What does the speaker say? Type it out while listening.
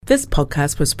This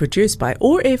podcast was produced by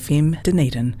OAR FM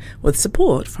Dunedin with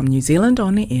support from New Zealand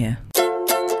On the Air.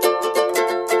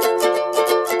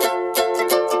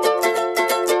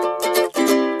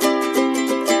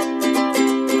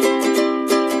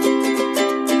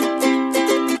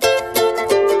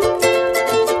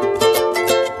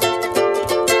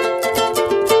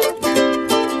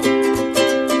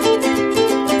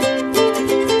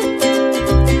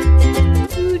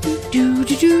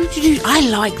 I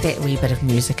like that wee bit of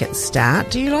music at the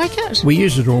start. Do you like it? We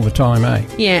use it all the time, eh?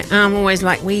 Yeah, I'm always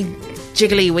like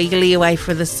jiggly wiggly away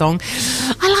for this song.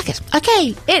 I like it.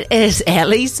 Okay, it is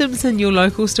Ali Simpson, your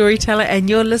local storyteller, and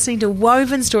you're listening to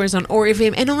Woven Stories on OAR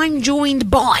FM, and I'm joined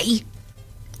by...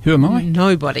 Who am I?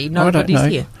 Nobody's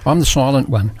here. I'm the silent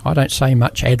one. I don't say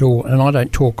much at all, and I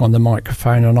don't talk on the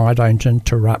microphone, and I don't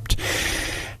interrupt.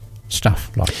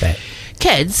 Stuff like that.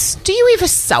 Kids, do you ever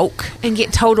sulk and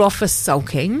get told off for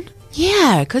sulking?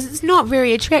 Yeah, because it's not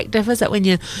very attractive, is it? When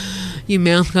your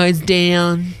mouth goes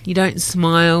down, you don't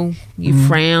smile, you're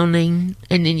frowning,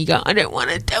 and then you go, I don't want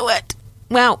to do it.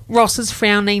 Well, Ross is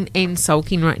frowning and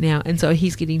sulking right now, and so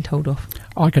he's getting told off.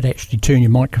 I could actually turn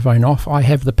your microphone off. I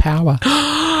have the power.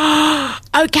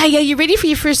 Okay, are you ready for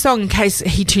your first song in case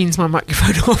he turns my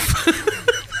microphone off?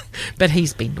 But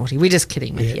he's been naughty. We're just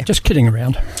kidding with you. Just kidding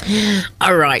around.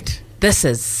 All right. This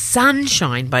is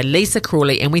Sunshine by Lisa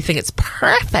Crawley, and we think it's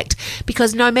perfect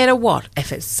because no matter what,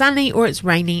 if it's sunny or it's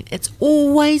raining, it's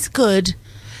always good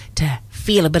to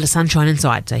feel a bit of sunshine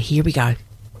inside. So here we go.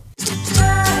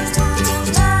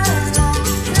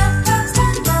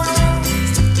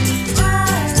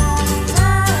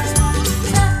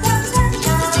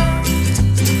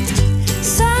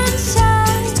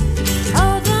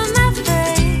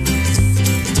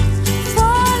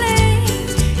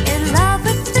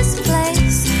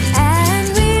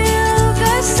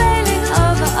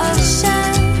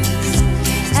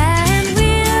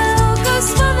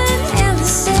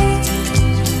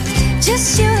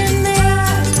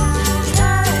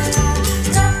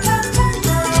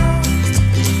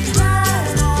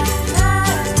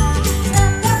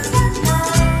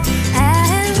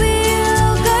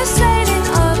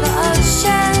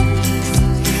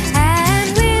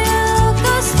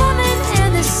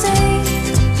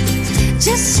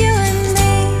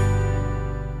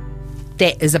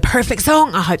 That is a perfect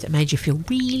song. I hope that made you feel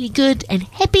really good and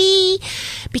happy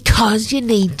because you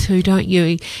need to, don't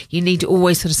you? You need to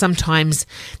always sort of sometimes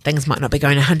things might not be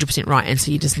going 100% right, and so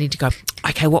you just need to go,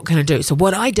 okay, what can I do? So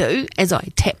what I do is I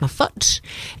tap my foot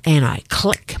and I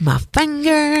click my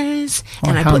fingers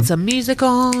and I put some music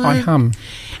on. I hum.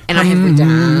 And I have a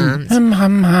dance. Hum,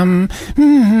 hum,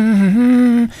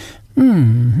 hum.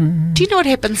 Do you know what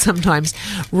happens sometimes?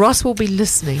 Ross will be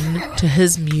listening to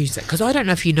his music, because I don't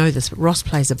know if you know this, but Ross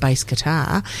plays a bass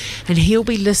guitar, and he'll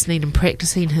be listening and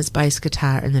practicing his bass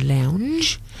guitar in the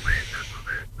lounge,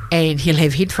 and he'll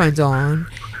have headphones on,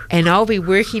 and I'll be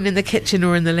working in the kitchen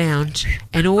or in the lounge,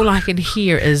 and all I can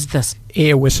hear is this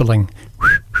air whistling.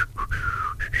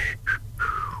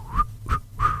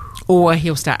 Or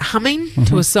he'll start humming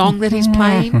to a song that he's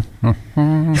playing.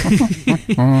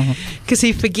 Because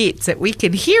he forgets that we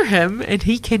can hear him and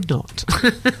he cannot.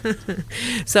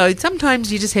 So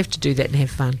sometimes you just have to do that and have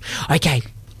fun. Okay,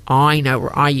 I know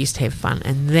where I used to have fun,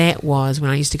 and that was when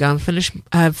I used to go and when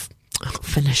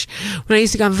I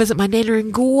used to go and visit my nana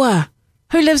in Gore.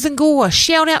 Who lives in Gore?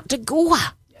 Shout out to Gore.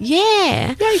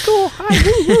 Yeah. Yay, Gore.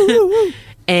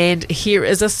 And here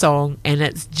is a song, and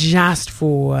it's just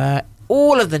for...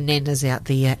 all of the nanas out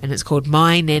there, and it's called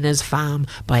My Nana's Farm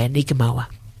by Anika Moa.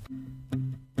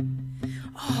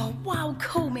 Oh, wow,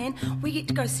 cool, man. We get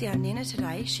to go see our nana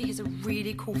today. She has a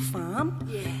really cool farm.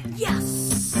 Yeah.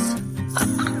 Yes!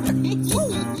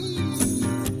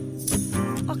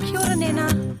 Oh, kia ora,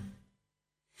 nana.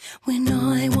 When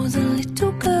I was a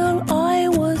little girl, I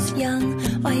was young.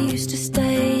 I used to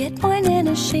stay at my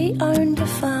nana, she owned a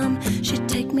farm. She'd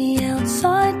take me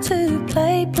outside to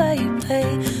play, play,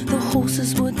 play. The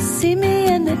horses would see me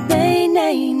and they'd neigh,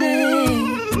 neigh,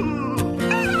 neigh.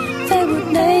 They would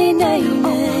neigh, neigh,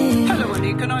 neigh. Hello,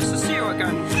 Anika, nice to see you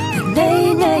again.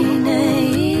 They'd neigh,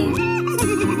 neigh, neigh.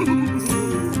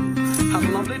 Have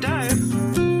a lovely day.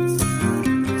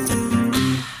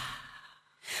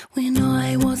 When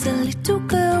I was a little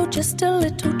girl, just a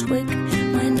little twig,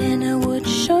 my nana would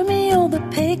show me all the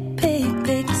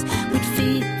pigs. We'd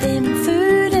feed them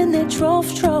food in their trough.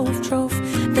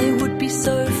 They would be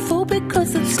so full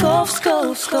because they'd scoff.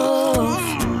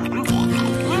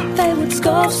 They would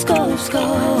scoff.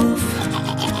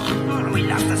 We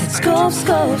love the Scoff.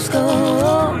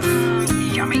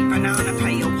 Yummy banana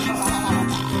peel.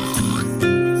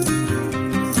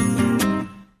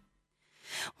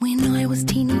 was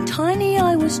teeny tiny,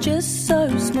 I was just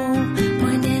so small.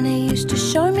 My nana used to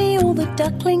show me all the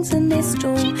ducklings in their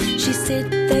stall. She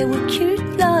said they were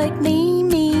cute like me,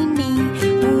 me, me.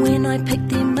 But when I picked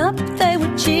them up, they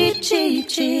were cheap, cheap,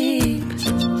 cheap.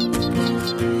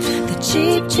 The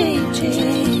cheap, cheap,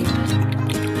 cheap.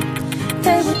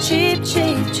 They were cheap,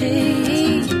 cheap,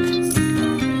 cheap.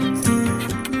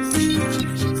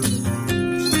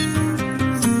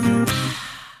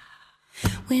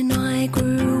 When I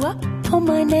grew up on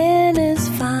my nana's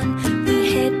farm,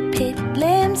 we had pet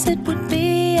lambs, it would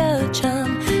be a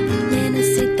charm. And Nana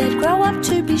said they'd grow up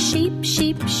to be sheep,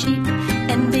 sheep, sheep,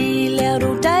 and be loud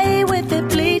all day with their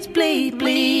bleat, bleat,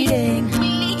 bleating.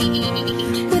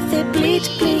 With their bleat,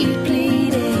 bleat,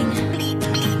 bleating.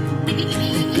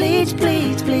 Bleat,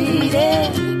 bleat,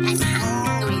 bleating.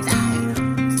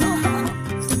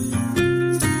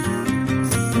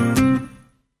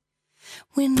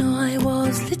 When I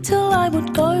was little, I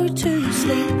would go to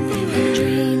sleep and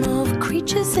dream of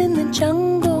creatures in the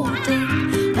jungle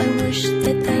deep. I wish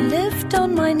that they lived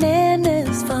on my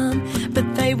nana's farm,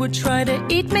 but they would try to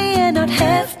eat me and I'd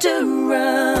have to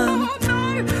run.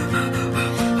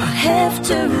 I'd have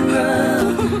to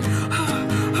run.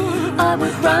 I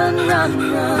would run,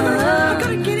 run, run. I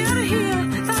gotta get out of here.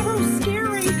 They're all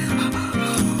scary.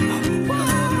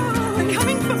 Whoa, they're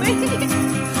coming for me.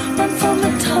 Run from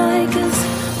the tigers,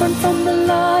 run from the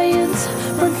lions,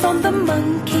 run from the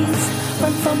monkeys,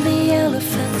 run from the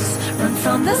elephants, run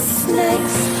from the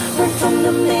snakes, run from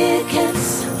the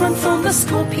meerkats, run from the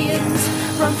scorpions,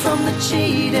 run from the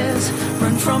cheetahs,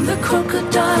 run from the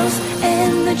crocodiles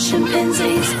and the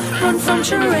chimpanzees, run from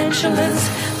tarantulas,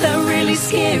 they're really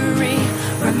scary.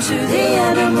 Run to the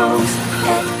animals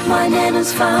at my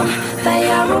nana's farm,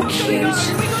 they are all cute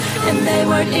and they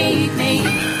won't eat me.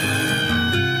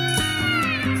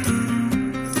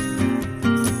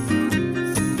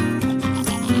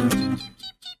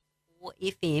 OAR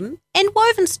FM and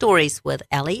Woven Stories with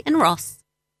Ellie and Ross.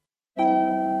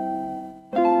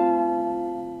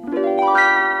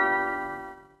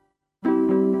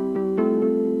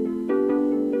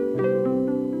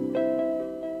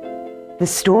 The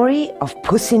story of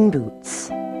Puss in Boots.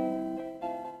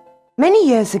 Many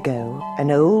years ago,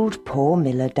 an old poor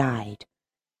miller died.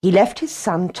 He left his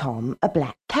son Tom a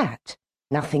black cat,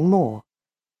 nothing more.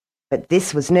 But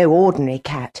this was no ordinary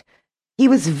cat. He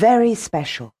was very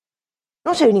special.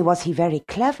 Not only was he very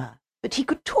clever, but he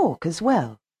could talk as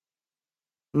well.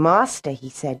 "Master,"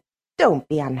 he said, "don't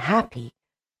be unhappy.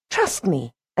 Trust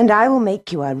me, and I will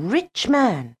make you a rich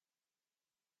man."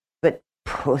 "But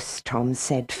Puss," Tom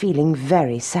said, feeling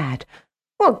very sad,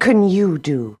 "what can you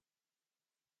do?"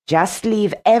 "Just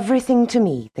leave everything to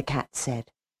me," the cat said.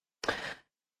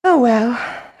 "Oh, well,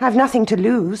 I've nothing to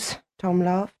lose," Tom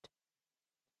laughed.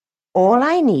 "All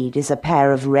I need is a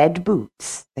pair of red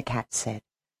boots," the cat said,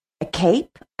 "a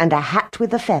cape and a hat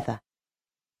with a feather."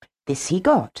 This he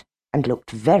got, and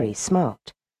looked very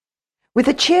smart. With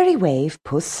a cheery wave,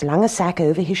 Puss slung a sack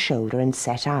over his shoulder and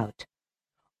set out.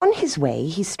 On his way,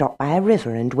 he stopped by a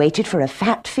river and waited for a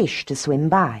fat fish to swim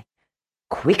by.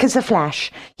 Quick as a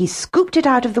flash, he scooped it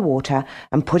out of the water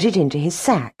and put it into his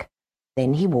sack.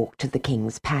 Then he walked to the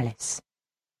king's palace.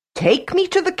 "Take me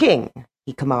to the king,"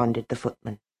 he commanded the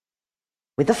footman.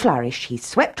 With a flourish, he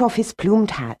swept off his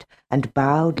plumed hat and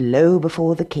bowed low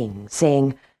before the king,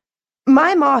 saying,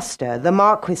 "My master, the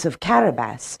Marquis of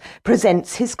Carabas,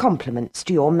 presents his compliments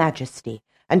to your majesty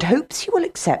and hopes you will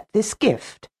accept this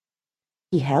gift."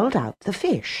 He held out the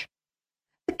fish.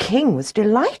 The king was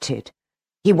delighted.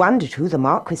 He wondered who the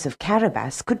Marquis of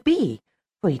Carabas could be,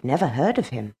 for he'd never heard of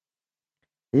him.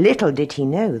 Little did he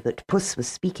know that Puss was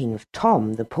speaking of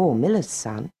Tom, the poor miller's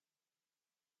son.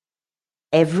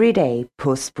 Every day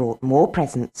Puss brought more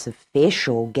presents of fish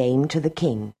or game to the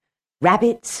king.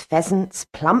 Rabbits, pheasants,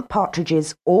 plump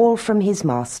partridges, all from his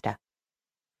master.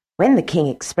 When the king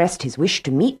expressed his wish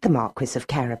to meet the Marquis of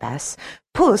Carabas,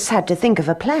 Puss had to think of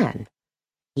a plan.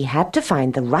 He had to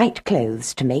find the right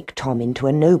clothes to make Tom into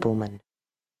a nobleman.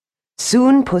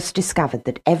 Soon Puss discovered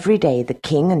that every day the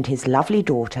king and his lovely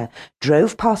daughter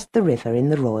drove past the river in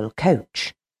the royal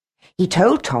coach. He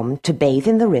told Tom to bathe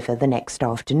in the river the next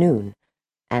afternoon,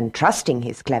 and trusting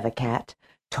his clever cat,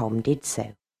 Tom did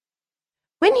so.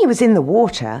 When he was in the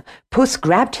water, Puss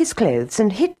grabbed his clothes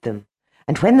and hid them,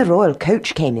 and when the royal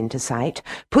coach came into sight,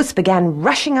 Puss began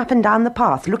rushing up and down the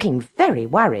path, looking very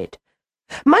worried.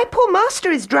 "My poor master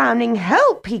is drowning!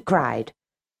 Help!" he cried.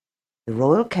 The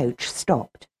royal coach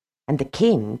stopped, and the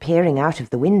king, peering out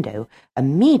of the window,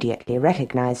 immediately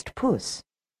recognized Puss.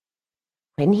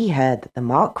 When he heard that the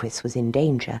Marquis was in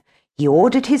danger, he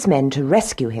ordered his men to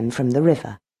rescue him from the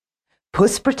river.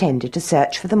 Puss pretended to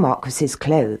search for the Marquis's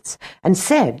clothes and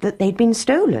said that they'd been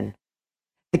stolen.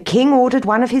 The king ordered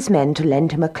one of his men to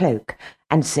lend him a cloak,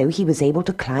 and so he was able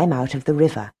to climb out of the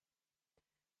river.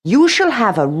 "You shall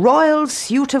have a royal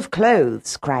suit of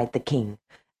clothes," cried the king,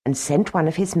 and sent one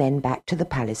of his men back to the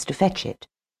palace to fetch it.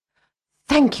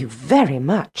 "Thank you very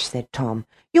much," said Tom.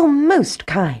 "You're most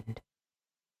kind."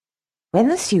 When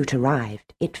the suit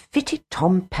arrived, it fitted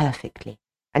Tom perfectly,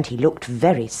 and he looked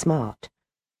very smart.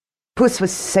 Puss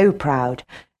was so proud,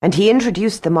 and he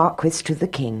introduced the Marquis to the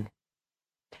king.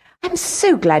 "I'm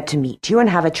so glad to meet you and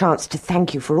have a chance to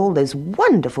thank you for all those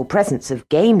wonderful presents of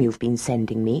game you've been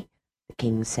sending me," the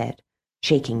king said,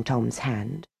 shaking Tom's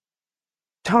hand.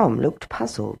 Tom looked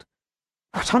puzzled.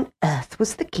 What on earth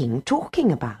was the king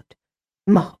talking about?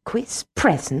 Marquis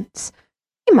presents?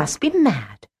 He must be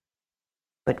mad.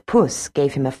 But Puss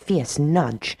gave him a fierce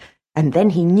nudge, and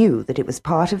then he knew that it was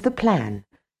part of the plan,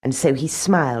 and so he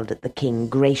smiled at the king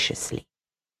graciously.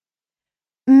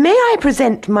 "May I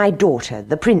present my daughter,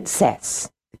 the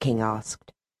princess?" the king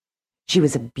asked. She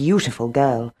was a beautiful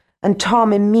girl, and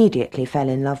Tom immediately fell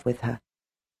in love with her.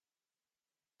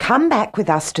 "Come back with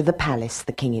us to the palace,"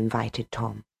 the king invited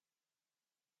Tom.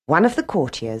 One of the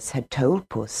courtiers had told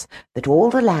Puss that all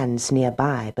the lands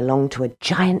nearby belonged to a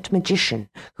giant magician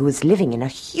who was living in a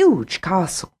huge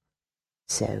castle.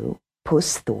 So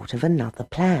Puss thought of another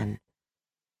plan.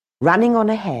 Running on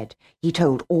ahead, he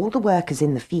told all the workers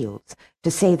in the fields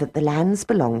to say that the lands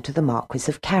belonged to the Marquis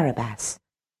of Carabas.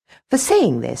 For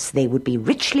saying this, they would be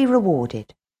richly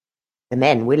rewarded. The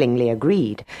men willingly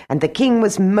agreed, and the king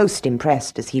was most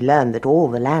impressed as he learned that all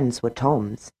the lands were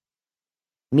Tom's.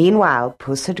 Meanwhile,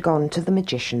 Puss had gone to the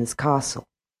magician's castle.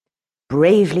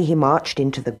 Bravely he marched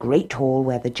into the great hall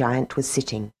where the giant was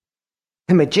sitting.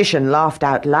 The magician laughed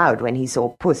out loud when he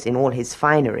saw Puss in all his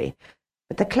finery,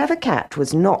 but the clever cat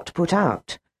was not put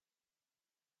out.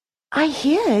 "I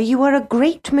hear you are a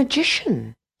great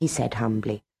magician," he said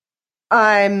humbly.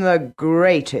 "I'm the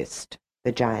greatest,"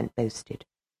 the giant boasted.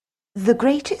 "The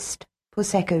greatest?"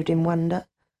 Puss echoed in wonder.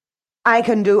 "I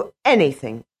can do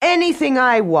anything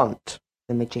I want,"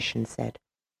 the magician said.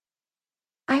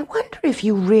 "I wonder if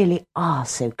you really are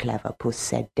so clever," Puss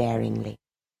said daringly.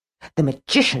 The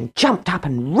magician jumped up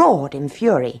and roared in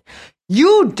fury.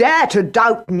 "You dare to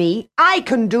doubt me? I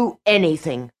can do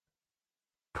anything."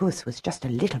 Puss was just a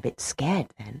little bit scared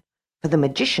then, for the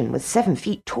magician was 7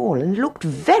 feet tall and looked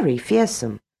very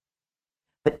fearsome.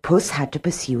 But Puss had to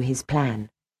pursue his plan.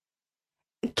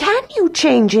 "Can you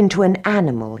change into an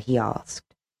animal?" he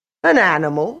asked. "An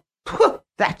animal?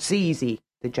 That's easy,"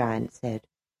 the giant said.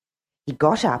 He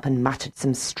got up and muttered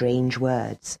some strange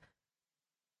words.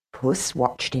 Puss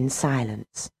watched in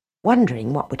silence,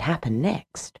 wondering what would happen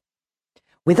next.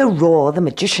 With a roar, the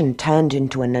magician turned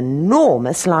into an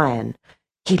enormous lion.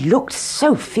 He looked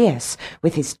so fierce,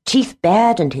 with his teeth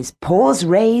bared and his paws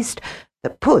raised,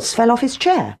 that Puss fell off his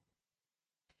chair.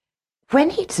 When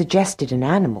he'd suggested an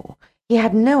animal, he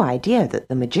had no idea that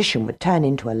the magician would turn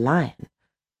into a lion.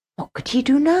 What could he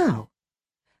do now?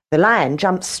 The lion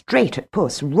jumped straight at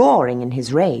Puss, roaring in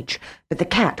his rage, but the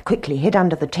cat quickly hid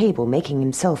under the table, making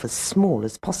himself as small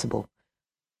as possible.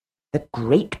 The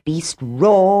great beast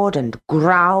roared and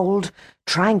growled,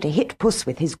 trying to hit Puss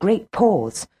with his great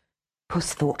paws.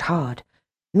 Puss thought hard.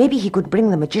 Maybe he could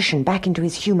bring the magician back into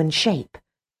his human shape.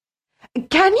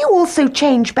 "Can you also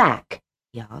change back?"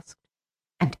 he asked.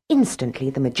 And instantly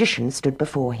the magician stood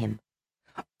before him.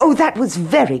 "Oh, that was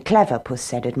very clever," Puss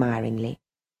said admiringly.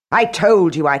 "I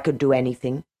told you I could do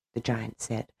anything," the giant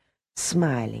said,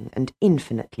 smiling and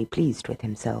infinitely pleased with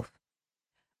himself.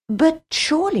 "But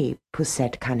surely," Puss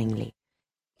said cunningly,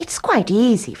 "it's quite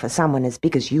easy for someone as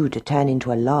big as you to turn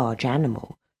into a large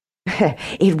animal.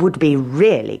 It would be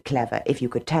really clever if you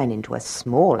could turn into a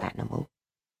small animal."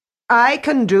 "I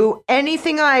can do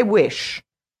anything I wish,"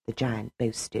 the giant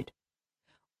boasted.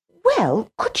 "Well,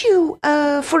 could you,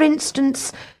 for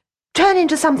instance, turn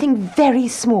into something very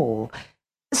small?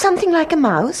 Something like a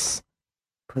mouse?"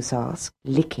 Puss asked,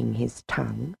 licking his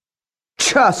tongue.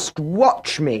 "Just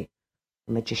watch me,"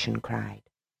 the magician cried.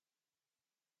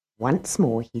 Once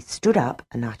more he stood up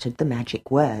and uttered the magic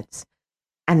words.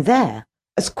 And there,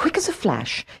 as quick as a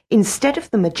flash, instead of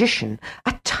the magician,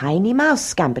 a tiny mouse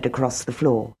scampered across the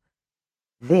floor.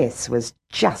 This was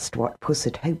just what Puss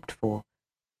had hoped for.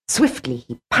 Swiftly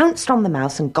he pounced on the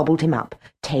mouse and gobbled him up,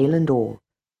 tail and all.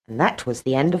 And that was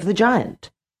the end of the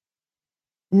giant.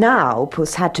 Now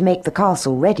Puss had to make the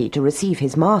castle ready to receive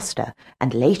his master,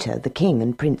 and later the king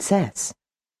and princess.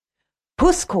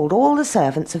 Puss called all the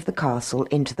servants of the castle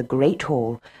into the great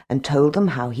hall and told them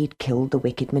how he'd killed the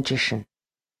wicked magician.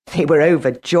 They were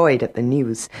overjoyed at the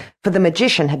news, for the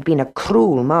magician had been a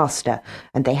cruel master,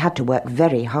 and they had to work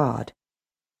very hard.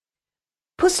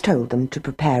 Puss told them to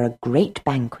prepare a great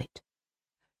banquet.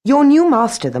 "Your new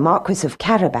master, the Marquis of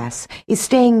Carabas, is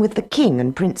staying with the king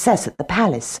and princess at the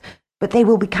palace, but they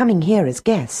will be coming here as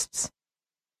guests."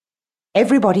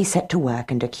 Everybody set to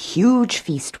work, and a huge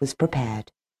feast was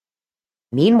prepared.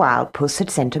 Meanwhile, Puss had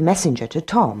sent a messenger to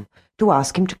Tom to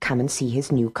ask him to come and see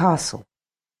his new castle.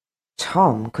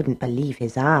 Tom couldn't believe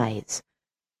his eyes.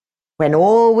 When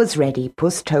all was ready,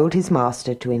 Puss told his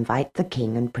master to invite the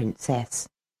king and princess.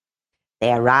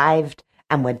 They arrived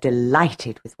and were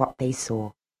delighted with what they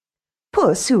saw.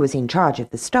 Puss, who was in charge of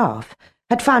the staff,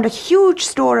 had found a huge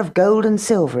store of gold and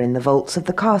silver in the vaults of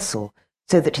the castle,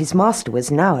 so that his master was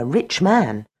now a rich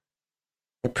man.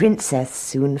 The princess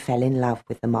soon fell in love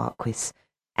with the Marquis,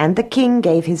 and the king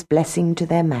gave his blessing to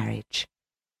their marriage.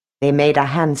 They made a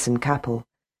handsome couple,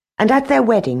 and at their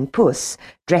wedding Puss,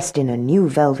 dressed in a new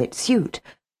velvet suit,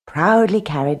 proudly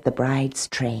carried the bride's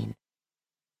train.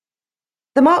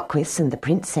 The Marquis and the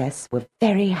princess were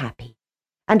very happy,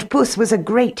 and Puss was a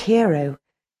great hero.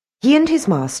 He and his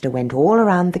master went all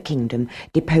around the kingdom,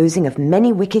 deposing of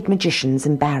many wicked magicians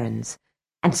and barons,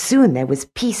 and soon there was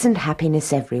peace and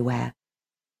happiness everywhere.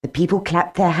 The people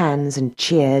clapped their hands and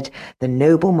cheered the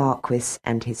noble Marquis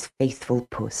and his faithful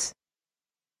Puss.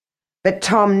 But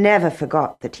Tom never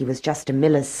forgot that he was just a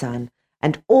miller's son,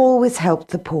 and always helped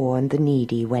the poor and the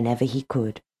needy whenever he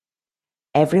could.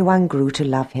 Everyone grew to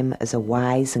love him as a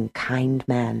wise and kind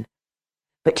man,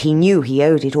 but he knew he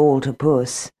owed it all to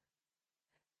Puss.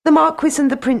 The Marquis and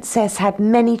the princess had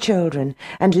many children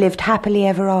and lived happily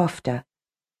ever after.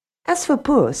 As for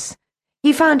Puss,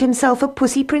 he found himself a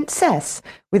pussy princess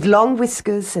with long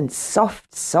whiskers and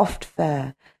soft, soft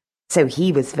fur, so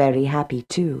he was very happy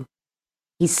too.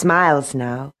 He smiles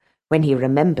now when he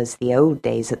remembers the old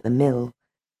days at the mill,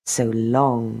 so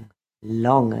long,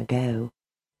 long ago.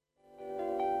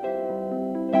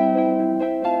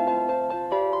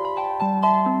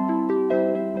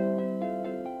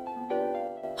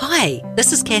 Hi,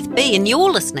 this is Kath B, and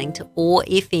you're listening to OAR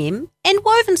FM and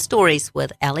Woven Stories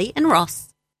with Ellie and Ross.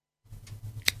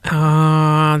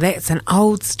 Ah, that's an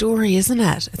old story, isn't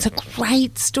it? It's a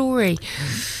great story.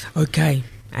 Okay,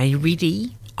 are you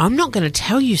ready? I'm not going to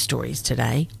tell you stories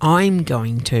today. I'm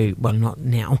going to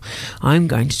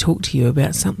talk to you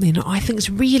about something that I think is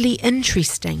really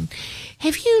interesting.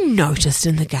 Have you noticed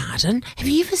in the garden, have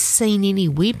you ever seen any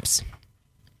webs?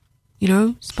 You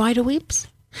know, spider webs?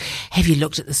 Have you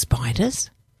looked at the spiders?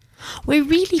 We're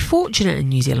really fortunate in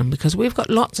New Zealand because we've got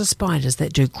lots of spiders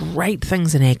that do great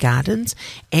things in our gardens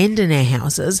and in our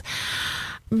houses,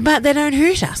 but they don't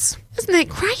hurt us. Isn't that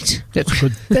great? That's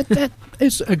good. That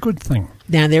is a good thing.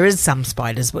 Now, there is some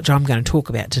spiders, which I'm going to talk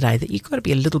about today, that you've got to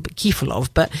be a little bit careful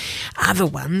of, but other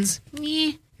ones,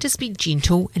 just be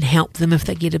gentle and help them if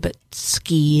they get a bit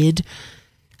scared.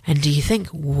 And do you think,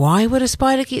 why would a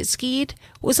spider get scared?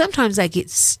 Well, sometimes they get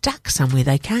stuck somewhere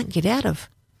they can't get out of.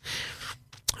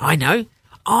 I know.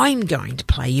 I'm going to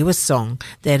play you a song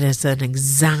that is an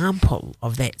example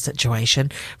of that situation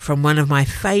from one of my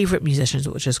favourite musicians,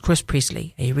 which is Chris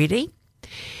Presley. Are you ready?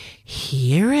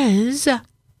 Here is A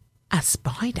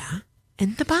Spider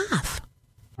in the Bath.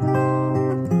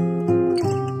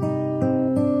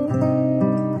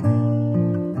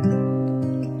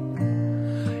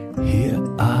 Here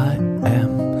I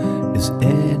am, is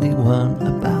anyone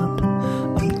about?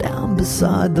 I'm down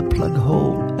beside the plug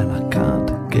hole and I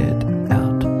can't get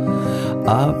out.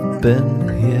 I've been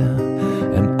here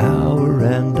an hour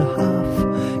and a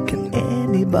half. Can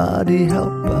anybody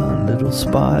help a little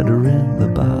spider in the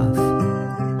bath?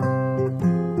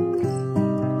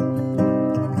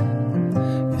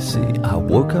 You see, I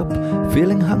woke up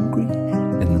feeling hungry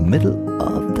in the middle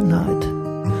of the night.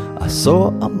 I saw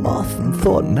a moth and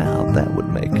thought now that would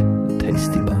make a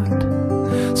tasty bite.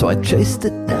 So I chased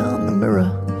it down the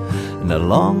mirror and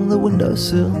along the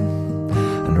windowsill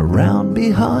and around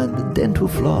behind the dental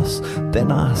floss.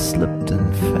 Then I slipped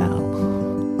and fell.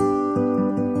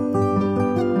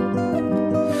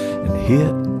 And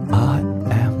here I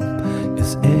am,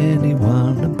 is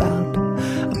anyone about?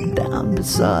 I'm down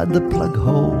beside the plug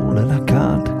hole and I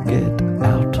can't get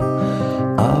out.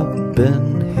 I've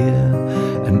been here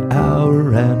an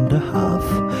hour and a half.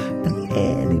 Can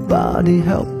anybody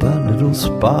help a little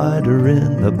spider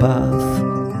in the bath?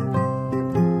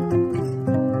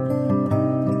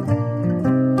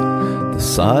 The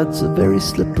sides are very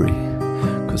slippery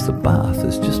 'cause the bath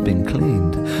has just been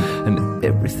cleaned, and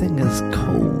everything is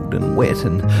cold and wet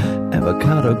and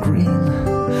avocado green.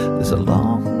 There's a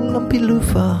long lumpy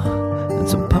loofah and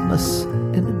some pumice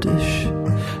in a dish,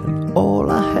 and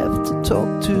all I have to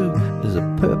talk to is a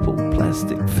purple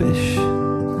plastic fish.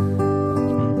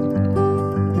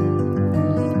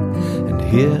 And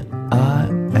here I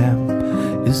am,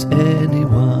 is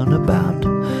anyone about?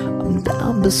 I'm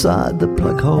down beside the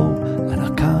plug hole and I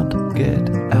can't get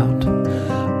out.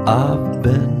 I've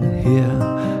been here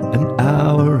an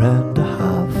hour and a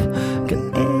half.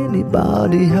 Can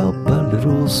anybody help a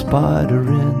little spider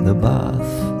in the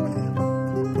bath?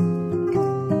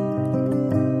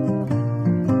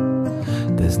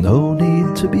 There's no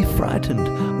need to be frightened,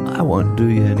 I won't do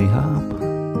you any harm.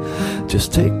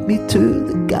 Just take me to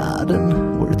the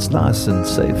garden where it's nice and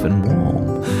safe and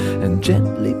warm, and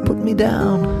gently put me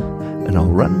down, and I'll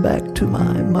run back to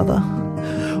my mother.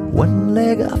 One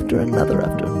leg after another,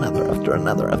 after another, after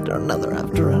another, after another,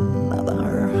 after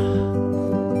another.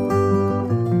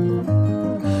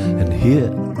 And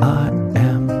here I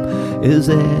am, is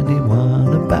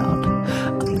anyone about?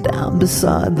 I'm down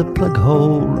beside the plug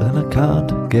hole and I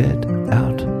can't get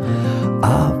out.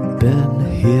 I've been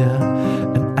here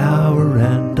an hour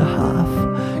and a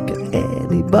half. Can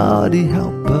anybody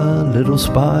help a little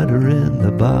spider in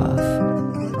the bath?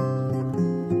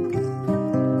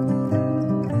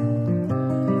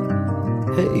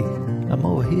 Hey, I'm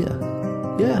over here.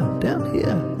 Yeah, down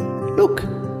here. Look,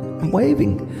 I'm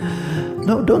waving.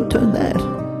 No, don't turn that.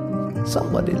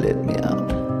 Somebody let me out.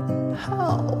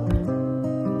 Help.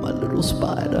 My little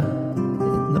spider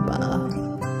in the bath.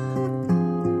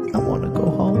 I want to go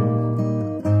home.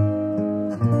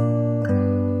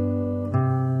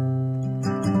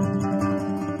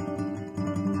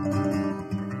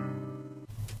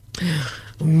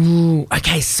 Ooh,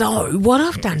 okay, so what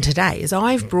I've done today is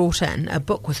I've brought in a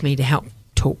book with me to help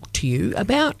talk to you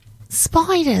about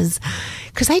spiders,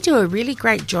 because they do a really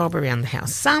great job around the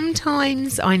house.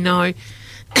 Sometimes I know,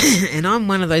 and I'm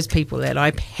one of those people that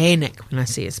I panic when I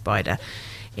see a spider.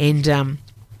 And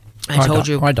I told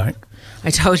you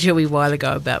a wee while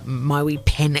ago about my wee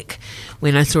panic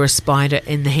when I saw a spider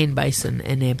in the hand basin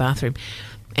in our bathroom.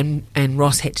 And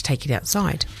Ross had to take it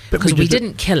outside because we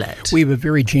didn't kill it. We were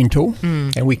very gentle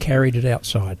and we carried it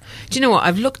outside. Do you know what?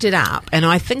 I've looked it up and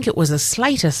I think it was a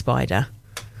Slater spider.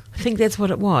 I think that's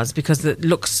what it was because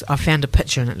I found a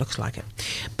picture and it looks like it.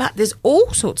 But there's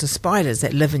all sorts of spiders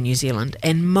that live in New Zealand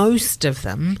and most of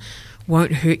them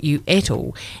won't hurt you at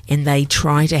all, and they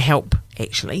try to help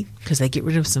actually because they get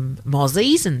rid of some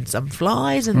mozzies and some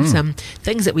flies and some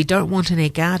things that we don't want in our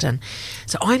garden.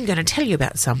 So I'm going to tell you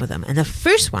about some of them, and the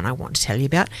first one I want to tell you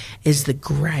about is the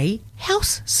grey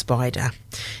house spider.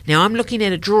 Now I'm looking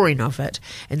at a drawing of it,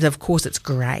 and of course it's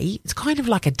grey. It's kind of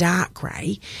like a dark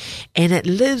grey, and it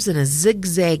lives in a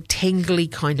zigzag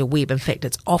tangly kind of web. In fact,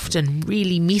 it's often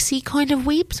really messy kind of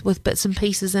webs with bits and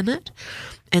pieces in it.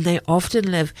 And they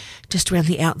often live just around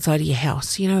the outside of your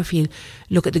house. You know, if you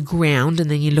look at the ground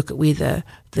and then you look at where the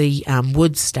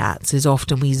wood starts, there's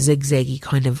often wee zigzaggy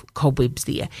kind of cobwebs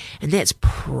there. And that's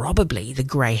probably the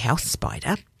grey house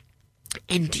spider.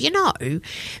 And do you know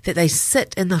that they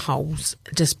sit in the holes,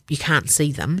 just you can't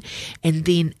see them. And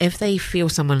then if they feel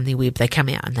someone in their web, they come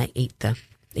out and they eat the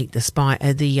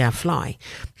fly,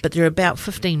 but they're about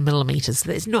 15 millimetres. So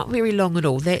that's not very long at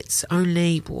all. That's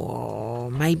only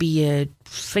maybe a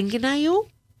fingernail.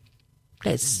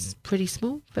 That's pretty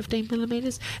small. 15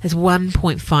 millimetres. It's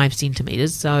 1.5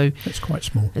 centimetres. So it's quite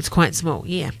small. It's quite small.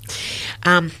 Yeah.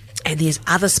 And there's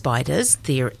other spiders.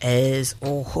 There is,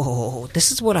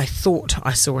 this is what I thought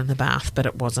I saw in the bath, but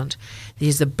it wasn't.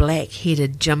 There's a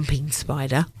black-headed jumping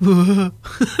spider.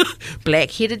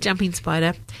 Black-headed jumping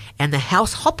spider and the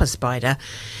house hopper spider.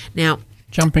 Now,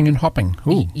 jumping and hopping.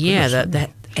 Ooh, yeah,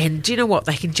 and do you know what?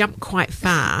 They can jump quite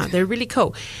far. They're really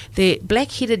cool. The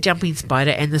black-headed jumping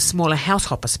spider and the smaller house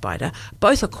hopper spider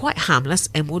both are quite harmless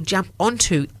and will jump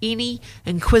onto any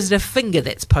inquisitive finger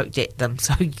that's poked at them.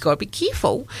 So you've got to be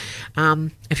careful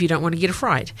if you don't want to get a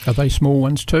fright. Are they small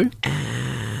ones too?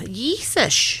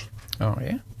 Yes-ish. Oh,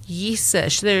 yeah?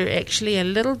 Yes-ish. They're actually a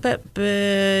little bit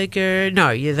bigger.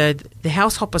 No, the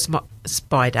house hopper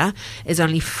spider is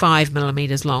only 5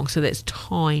 millimetres long, so that's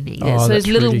tiny. That's those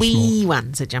little really wee small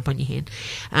ones that jump on your hand.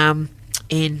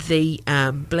 And the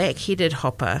black-headed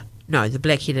hopper, the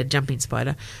black-headed jumping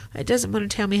spider, it doesn't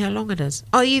want to tell me how long it is.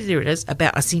 Oh, yeah, there it is,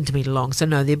 about a centimetre long. So,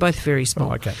 no, they're both very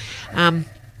small. Oh, okay.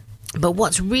 But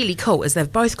what's really cool is they've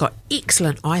both got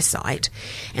excellent eyesight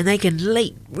and they can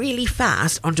leap really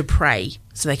fast onto prey,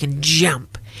 so they can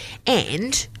jump.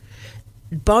 And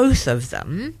both of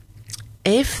them,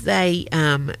 if they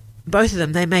both of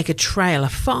them, they make a trail, a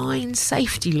fine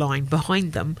safety line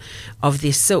behind them of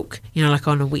their silk, like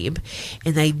on a web,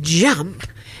 and they jump,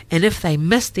 and if they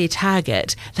miss their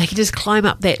target, they can just climb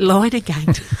up that line again.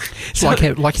 It's like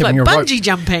having a rope. Bungee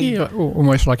jumping. Yeah,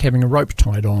 almost like having a rope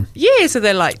tied on. Yeah, so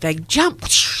they jump,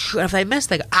 and if they miss,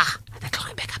 they go, and they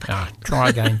climb back up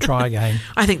again. Try again.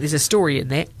 I think there's a story in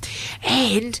that.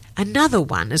 And another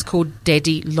one is called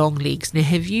Daddy Longlegs. Now,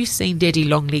 have you seen Daddy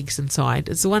Longlegs inside?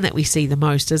 It's the one that we see the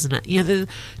most, isn't it? The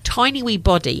tiny wee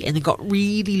body, and they've got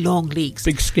really long legs.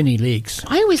 Big skinny legs.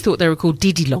 I always thought they were called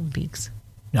Daddy Longlegs.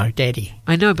 No, Daddy.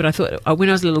 I know, but I thought when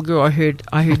I was a little girl, I heard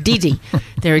Daddy.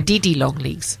 There are Daddy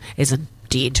Longlegs, as in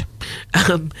dead.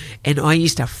 And I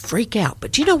used to freak out.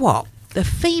 But do you know what? The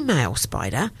female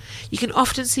spider, you can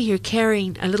often see her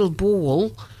carrying a little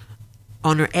ball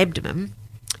on her abdomen,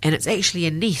 and it's actually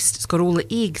a nest. It's got all the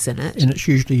eggs in it. And it's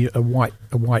usually a white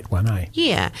one, eh?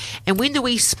 Yeah. And when the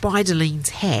wee spiderlings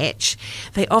hatch,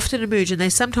 they often emerge, and they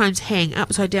sometimes hang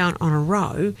upside down on a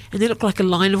row, and they look like a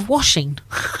line of washing.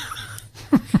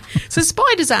 So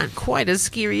spiders aren't quite as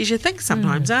scary as you think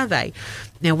sometimes, are they?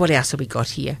 Now, what else have we got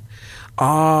here?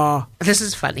 Oh, this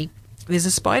is funny. There's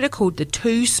a spider called the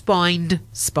two-spined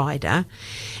spider,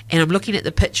 and I'm looking at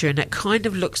the picture, and it kind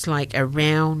of looks like a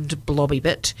round blobby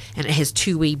bit, and it has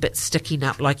two wee bits sticking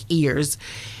up like ears.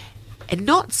 And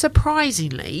not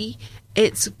surprisingly,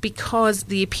 it's because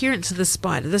the appearance of the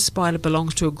spider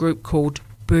belongs to a group called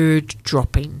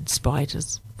bird-dropping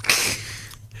spiders.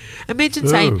 Imagine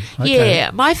saying, okay.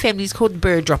 Yeah, my family's called the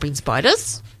bird-dropping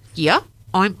spiders. Yeah,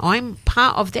 I'm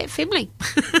part of that family.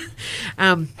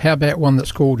 How about one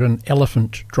that's called an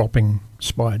elephant dropping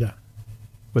spider?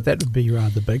 But that would be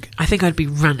rather big. I think I'd be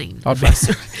running. Bird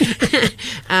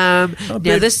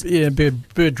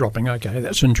dropping. Okay,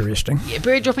 that's interesting. Yeah,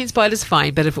 bird dropping spider's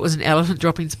fine, but if it was an elephant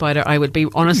dropping spider, I would be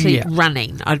honestly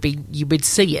running. You would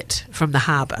see it from the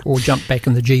harbour, or jump back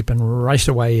in the Jeep and race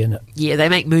away in it. Yeah, they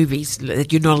make movies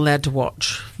that you're not allowed to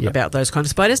watch about those kind of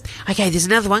spiders. Okay, there's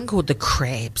another one called the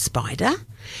crab spider,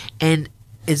 and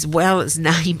as well its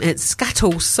name, it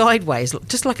scuttles sideways,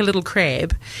 just like a little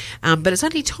crab, but it's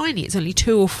only tiny. It's only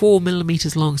 2 or 4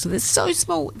 millimetres long, so it's so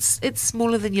small. It's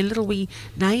smaller than your little wee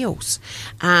nails,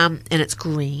 and it's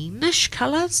greenish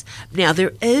colours. Now,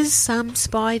 there is some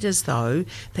spiders, though,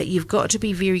 that you've got to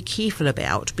be very careful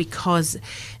about, because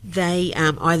they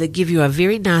either give you a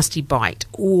very nasty bite,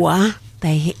 or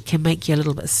they can make you a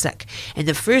little bit sick. And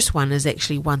the first one is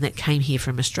actually one that came here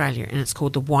from Australia, and it's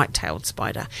called the white-tailed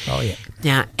spider. Oh, yeah.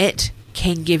 Now, it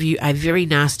can give you a very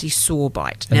nasty sore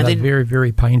bite. And now, they're very,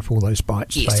 very painful, those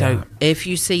bites. Yeah, so if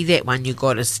you see that one, you've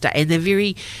got to stay. And they're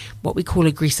very, what we call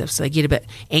aggressive, so they get a bit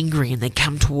angry and they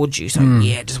come towards you. So,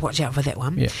 just watch out for that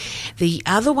one. Yeah. The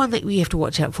other one that we have to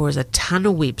watch out for is a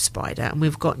tunnel web spider, and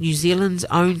we've got New Zealand's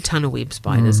own tunnel web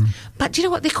spiders. But do you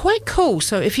know what? They're quite cool,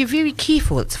 so if you're very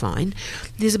careful, it's fine.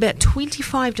 There's about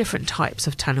 25 different types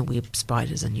of tunnel web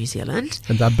spiders in New Zealand.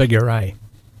 And they're bigger, eh?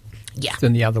 Yeah.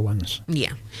 Than the other ones.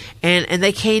 Yeah. And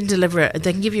they can they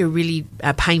can give you a really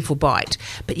painful bite,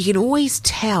 but you can always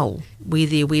tell where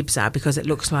their webs are because it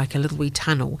looks like a little wee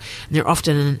tunnel. And they're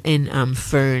often in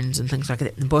ferns and things like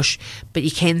that in the bush, but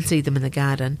you can see them in the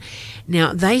garden.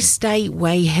 Now, they stay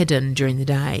way hidden during the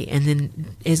day, and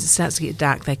then as it starts to get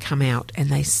dark, they come out and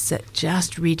they sit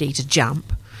just ready to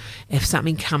jump if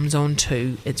something comes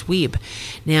onto its web.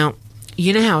 Now,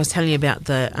 you know how I was telling you about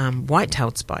the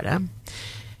white-tailed spider?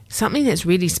 Something that's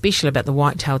really special about the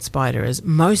white-tailed spider is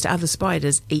most other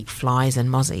spiders eat flies and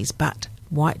mozzies, but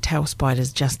white-tailed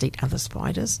spiders just eat other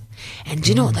spiders. And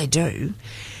do you know what they do?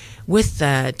 With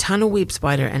the tunnel web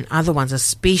spider and other ones,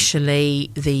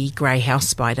 especially the grey house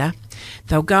spider,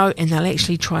 they'll go and they'll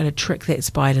actually try to trick that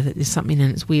spider that there's something in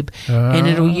its web, and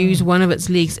it'll use one of its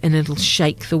legs and it'll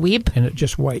shake the web. And it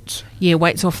just waits. Yeah,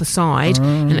 waits off the side,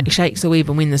 and it shakes the web,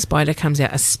 and when the spider comes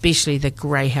out, especially the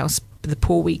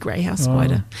poor wee grey house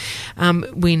spider,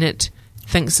 when it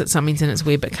thinks that something's in its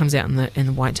web, it comes out and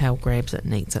the white-tail grabs it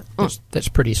and eats it. That's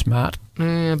pretty smart.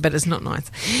 But it's not nice.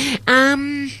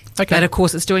 Okay. But of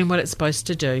course it's doing what it's supposed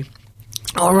to do.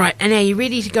 All right, and are you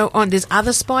ready to go on? There's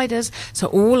other spiders, so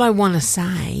all I want to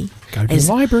say Go to the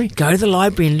library. Go to the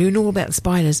library and learn all about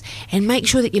spiders, and make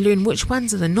sure that you learn which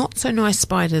ones are the not-so-nice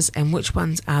spiders and which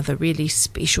ones are the really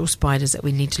special spiders that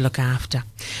we need to look after.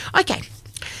 Okay,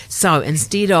 so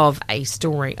instead of a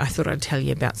story, I thought I'd tell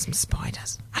you about some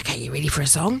spiders. Okay, you ready for a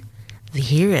song?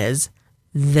 Here is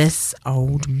This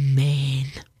Old Man.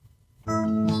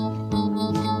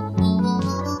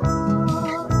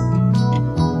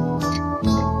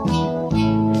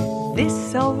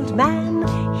 This old man,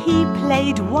 he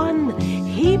played one.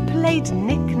 He played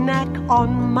knick-knack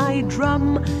on my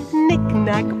drum.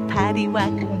 Knick-knack,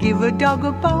 paddywhack, give a dog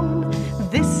a bone.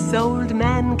 This old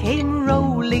man came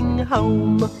rolling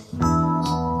home.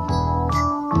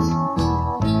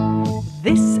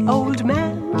 This old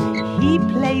man, he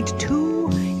played too.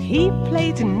 He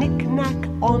played knick-knack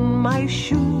on my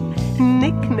shoe.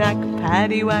 Knick-knack,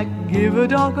 paddywhack, give a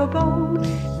dog a bone.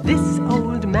 This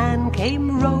old man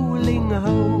came rolling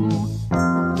home.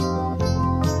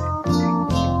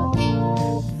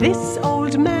 This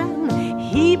old man,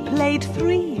 he played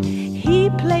three. He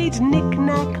played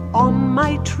knick-knack on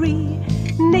my tree.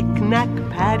 Knick-knack,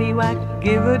 paddywhack,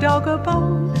 give a dog a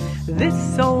bone.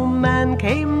 This old man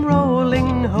came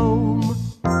rolling home.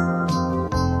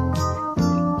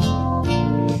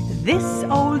 This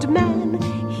old man,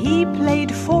 he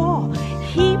played four.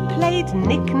 He played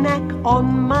knick-knack on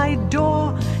my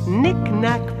door.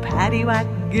 Knick-knack, paddywhack,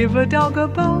 give a dog a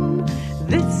bone.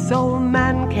 This old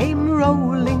man came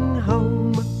rolling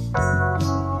home.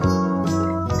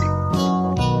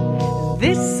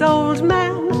 This old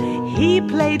man, he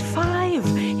played five.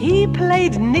 He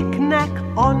played knick-knack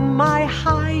on my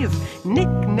hive.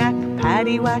 Knick-knack,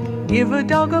 paddywhack, give a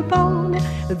dog a bone.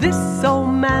 This old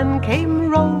man came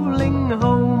rolling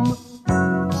home.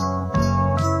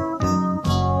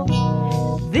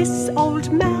 This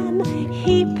old man,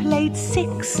 he played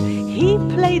six. He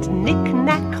played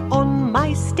knick-knack on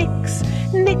my sticks.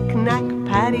 Knick-knack,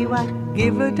 paddywhack,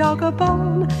 give a dog a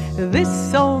bone.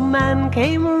 This old man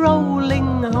came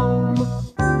rolling home.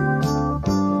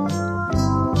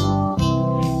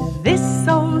 This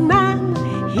old man,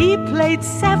 he played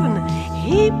seven.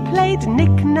 He played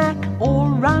knick-knack all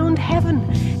round heaven.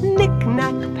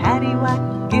 Knick-knack,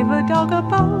 paddywhack, give a dog a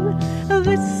bone.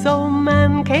 This old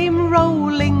man came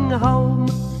rolling home.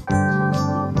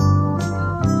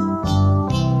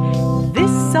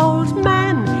 This old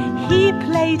man, he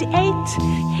played eight.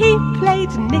 He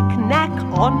played knick-knack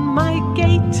on my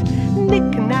gate.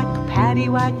 Knick-knack,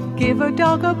 paddywhack, give a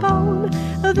dog a bone.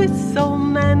 This old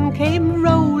man came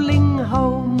rolling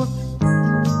home.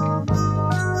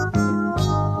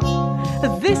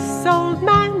 This old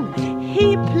man,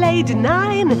 he played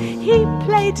nine. He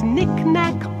played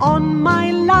knick-knack on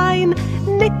my line.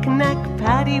 Knick-knack,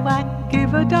 paddywhack,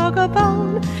 give a dog a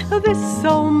bone. This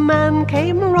old man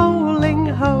came rolling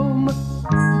home.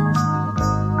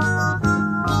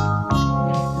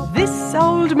 This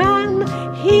old man,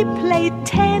 he played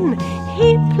ten.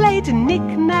 He played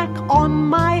knick-knack on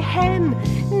my hen.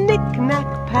 Knick-knack,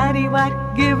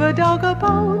 paddywhack, give a dog a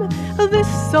bone.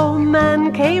 This old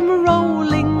man came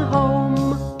rolling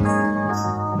home.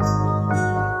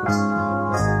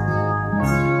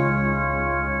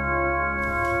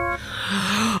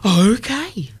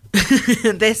 Okay.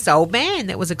 This old man,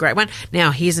 that was a great one.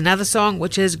 Now here's another song,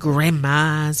 which is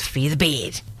Grandma's Feather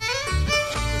Bed.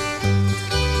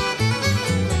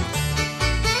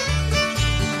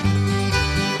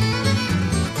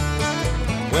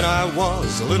 When I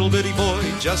was a little bitty boy,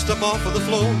 just up off of the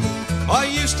floor, I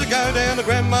used to go down to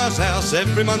Grandma's house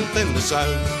every month in the so.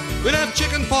 We'd have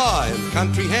chicken pie and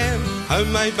country ham,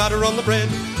 homemade butter on the bread.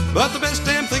 But the best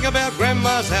damn thing about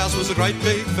Grandma's house was a great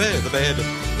big feather bed.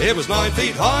 It was 9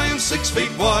 feet high and 6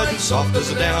 feet wide and soft as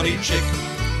a downy chick.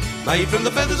 Made from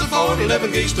the feathers of 4 to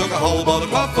 11 geese, took a whole bottle of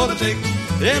cloth for the tick.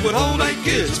 It would hold 8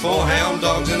 kids, 4 hound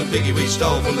dogs and a piggy we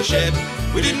stole from the shed.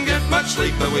 We didn't get much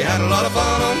sleep, but we had a lot of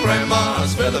fun on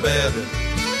Grandma's feather bed.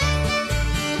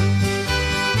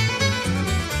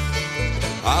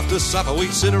 After supper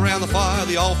we'd sit around the fire,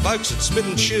 the old folks would spit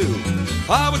and chew.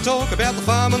 I would talk about the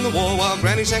farm and the war while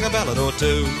Granny sang a ballad or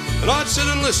two. And I'd sit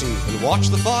and listen and watch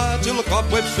the fire till the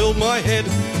cobwebs filled my head.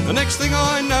 The next thing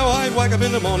I know I'd wake up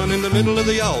in the morning in the middle of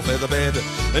the old feather bed.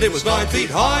 And it was 9 feet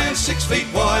high and 6 feet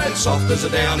wide and soft as a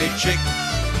downy chick.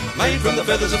 Made from the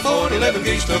feathers of 4 to 11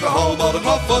 geese, took a whole bottle of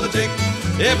cloth for the tick.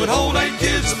 It would hold 8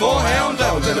 kids, 4 hound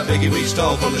dogs and a piggy we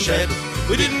stole from the shed.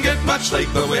 We didn't get much sleep,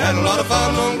 but we had a lot of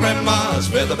fun on Grandma's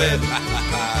feather bed.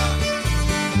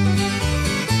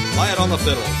 Play it on the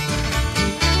fiddle.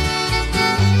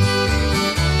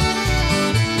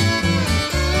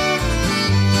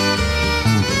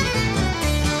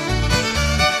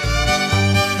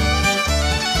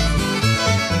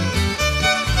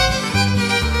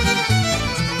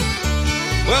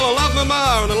 Well, I love my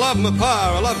ma and I love my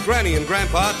pa, I love Granny and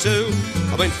Grandpa too.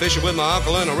 I've been fishing with my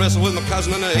uncle and I wrestled with my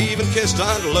cousin and I even kissed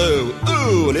Aunt Lou.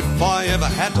 Ooh, and if I ever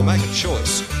had to make a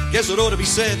choice, guess it ought to be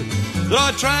said that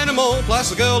I'd train them all, plus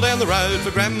the girl down the road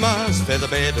for Grandma's feather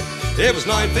bed. It was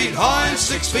 9 feet high and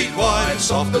 6 feet wide and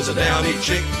soft as a downy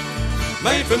chick.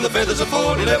 Made from the feathers of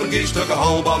 4 to 11 geese, took a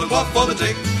whole bottle of cloth for the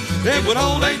tick. It would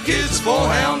hold 8 kids, 4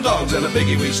 hound dogs, and a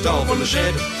piggy we stole from the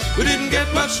shed. We didn't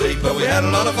get much sleep, but we had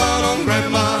a lot of fun on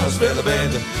Grandma's feather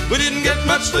bed. We didn't get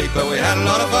much sleep, but we had a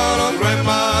lot of fun on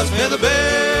Grandma's feather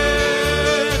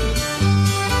bed.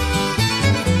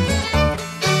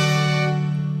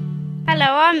 Hello,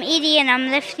 I'm Eddie and I'm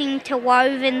listening to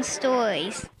Woven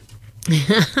Stories.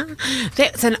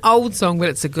 That's an old song, but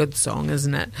it's a good song,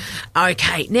 isn't it?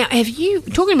 Okay, now have you,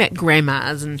 talking about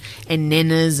grandmas and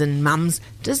nanas and mums,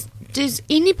 does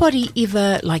anybody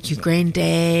ever, like your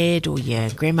granddad or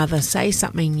your grandmother, say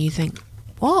something you think,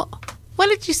 what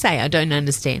did you say? I don't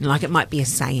understand. Like, it might be a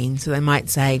saying, so they might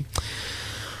say,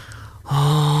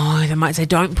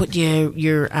 don't put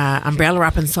your umbrella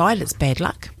up inside, it's bad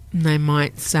luck. And they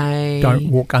might say,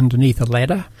 don't walk underneath a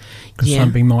ladder, because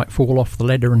somebody might fall off the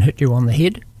ladder and hit you on the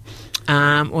head.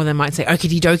 Or they might say,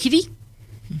 okie dokie.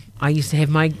 I used to have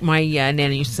my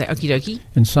nana used to say, okie dokie.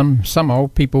 And some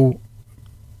old people,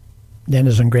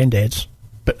 nanas and granddads,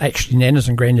 but actually nanas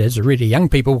and granddads are really young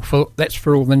people. That's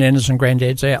for all the nanas and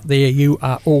granddads out there. You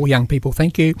are all young people,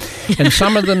 thank you. And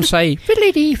some of them say,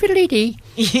 fiddly-dee, fiddly-dee.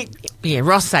 Yeah,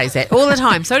 Ross says that all the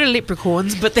time. So do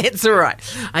leprechauns, but that's all right.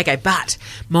 Okay, but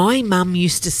my mum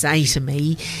used to say to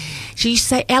me, she used to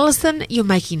say, Alison, you're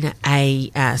making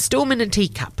a storm in a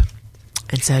teacup.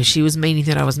 And so she was meaning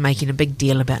that I was making a big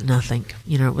deal about nothing.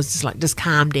 You know, it was just like, just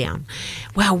calm down.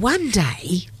 Well, one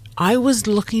day I was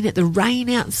looking at the rain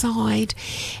outside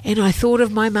and I thought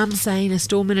of my mum saying a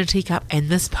storm in a teacup, and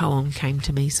this poem came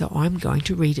to me, so I'm going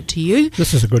to read it to you.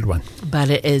 This is a good one. But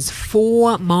it is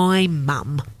for my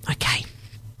mum. Okay.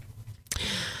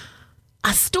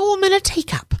 A storm in a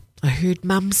teacup, I heard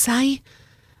Mum say.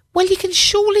 Well, you can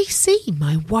surely see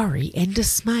my worry and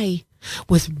dismay.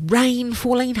 With rain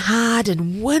falling hard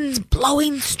and winds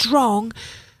blowing strong,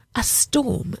 a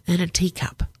storm in a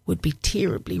teacup would be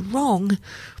terribly wrong.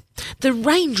 The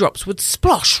raindrops would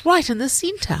splosh right in the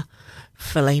centre,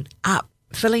 filling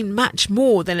much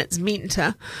more than it's meant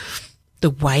to. The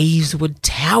waves would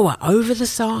tower over the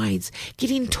sides,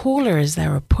 getting taller as they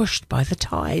were pushed by the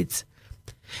tides.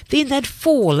 Then they'd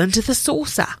fall into the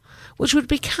saucer, which would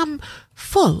become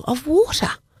full of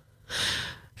water.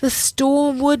 The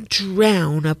storm would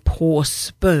drown a poor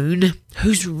spoon,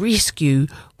 whose rescue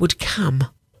would come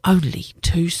only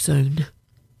too soon.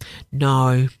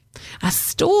 No, a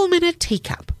storm in a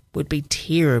teacup would be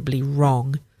terribly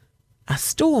wrong. A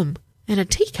storm in a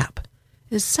teacup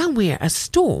is somewhere a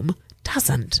storm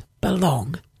doesn't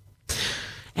belong.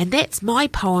 And that's my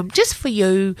poem just for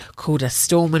you, called A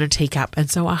Storm in a Teacup. And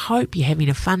so I hope you're having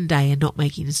a fun day and not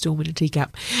making a storm in a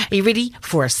teacup. Are you ready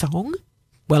for a song?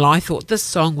 Well, I thought this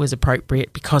song was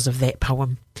appropriate because of that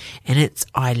poem. And it's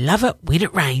I Love It When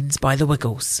It Rains by the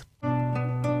Wiggles.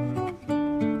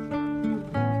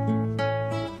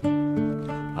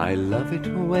 I love it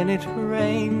when it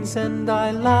rains and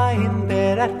I lie in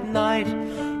bed at night.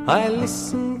 I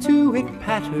listen to it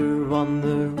patter on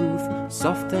the roof,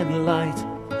 soft and light.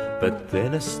 But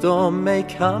then a storm may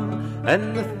come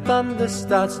and the thunder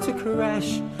starts to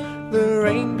crash. The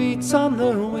rain beats on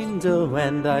the window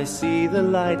and I see the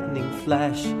lightning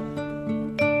flash.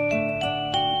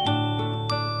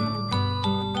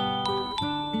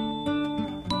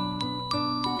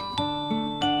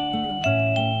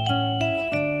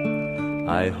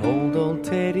 I hold old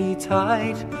Teddy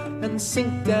tight and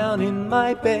sink down in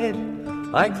my bed.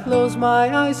 I close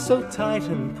my eyes so tight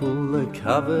and pull the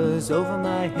covers over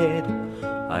my head.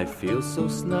 I feel so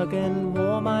snug and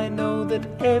warm, I know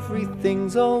that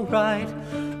everything's alright.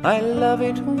 I love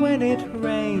it when it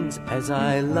rains as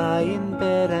I lie in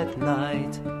bed at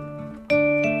night.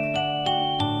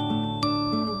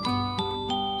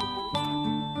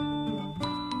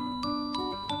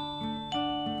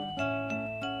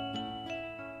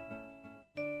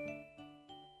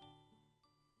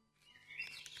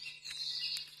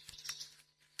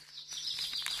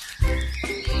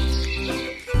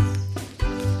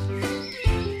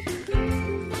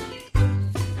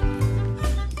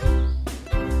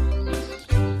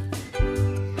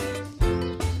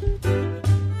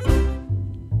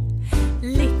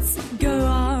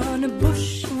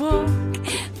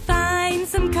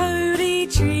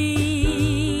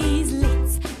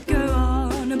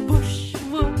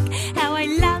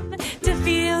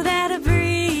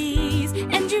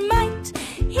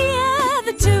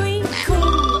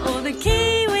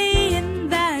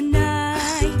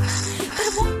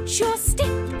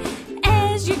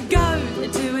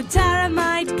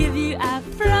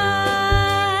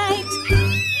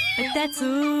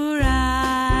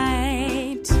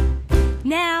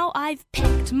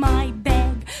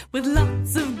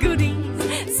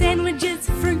 Sandwiches,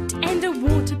 fruit and a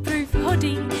waterproof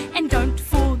hoodie. And don't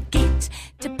forget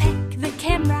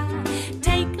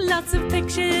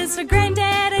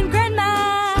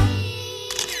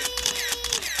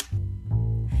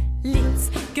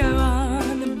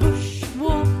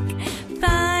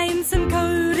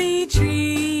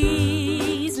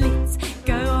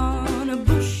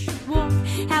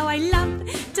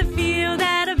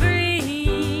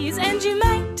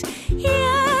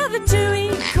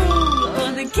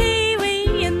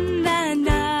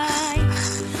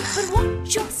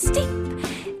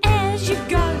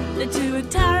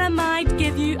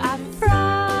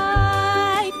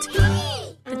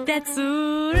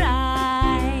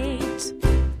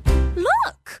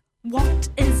What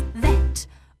is that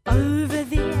over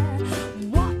there?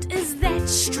 What is that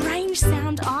strange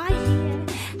sound I hear?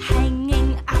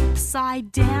 Hanging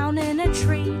upside down in a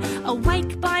tree,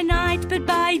 awake by night but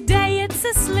by day it's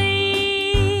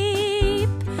asleep.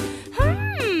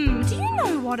 Do you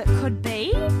know what it could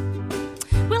be?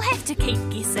 We'll have to keep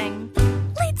guessing.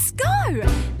 Let's go!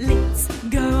 Let's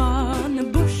go on a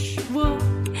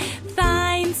bushwalk,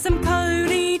 find some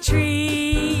Cody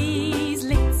trees.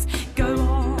 Let's go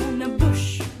on a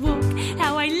bushwalk,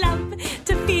 how I love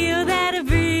to feel that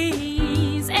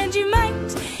breeze. And you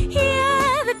might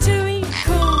hear the tui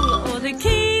call or the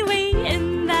kiwi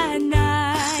in the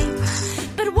night.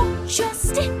 But watch your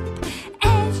step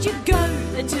as you go,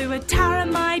 the tuatara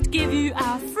might give you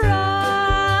a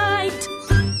fright.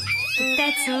 But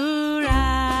that's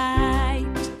alright.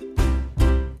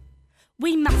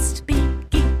 We must be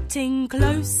getting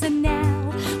closer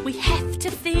now. We have to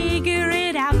figure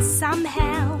it out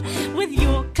somehow. With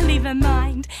your clever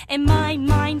mind and my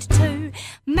mind too,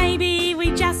 maybe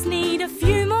we just need a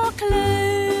few more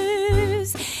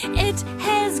clues. It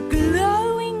has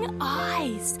glowing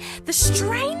eyes, the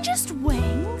strangest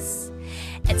wings.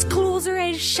 Its claws are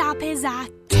as sharp as a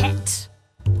cat.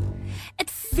 It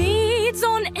feeds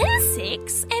on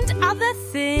insects and other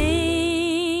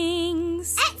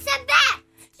things. It's a bat!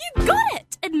 You got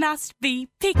it! It must be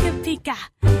Pika Pika,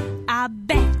 a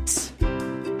bat.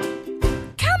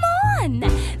 Come on!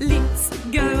 Let's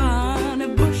go on a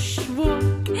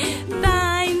bushwalk,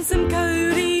 find some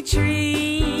Cody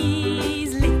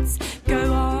trees. Let's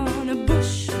go on a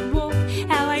bushwalk,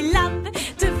 how I love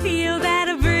to feel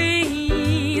that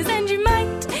breeze. And you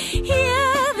might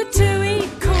hear the tui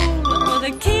call or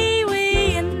the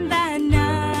kiwi in the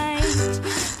night.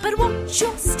 But watch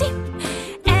your step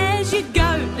as you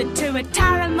go, the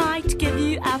tuatara might give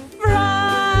you a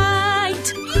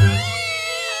fright.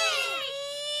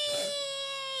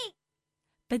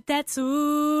 But that's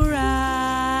alright.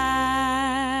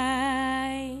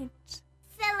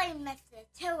 Silly Mr.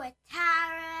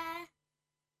 Tuatara.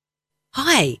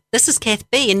 Hi, this is Kath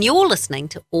B and you're listening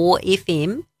to OAR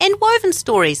FM and Woven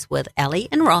Stories with Ali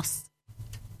and Ross.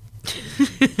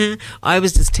 I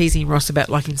was just teasing Ross about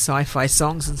liking sci-fi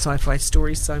songs and sci-fi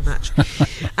stories so much.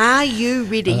 Are you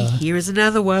ready? Here is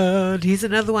another one. Here's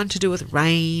another one to do with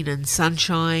rain and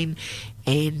sunshine,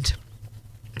 and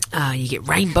you get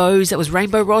rainbows. That was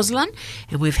Rainbow Rosalind,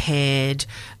 and we've had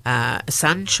a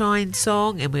sunshine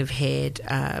song, and we've had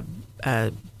a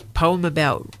poem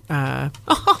about I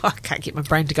can't get my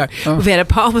brain to go. We've had a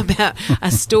poem about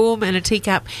a storm and a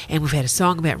teacup, and we've had a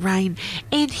song about rain,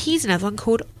 and here's another one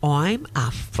called I'm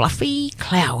a Fluffy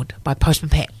Cloud by Postman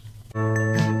Pat.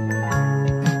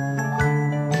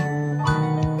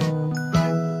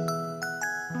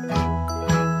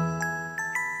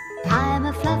 I'm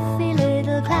a fluffy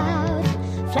little cloud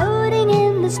floating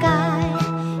in the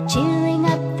sky, cheering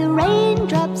up the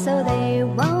raindrops so they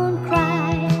won't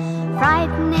cry,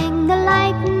 frightening the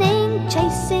lightning,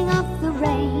 chasing off the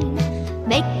rain,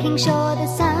 making sure the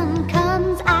sun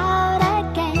comes out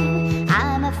again.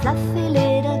 I'm a fluffy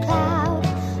little cloud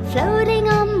floating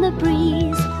on the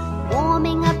breeze,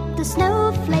 warming up the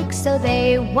snowflakes so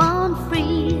they won't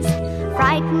freeze,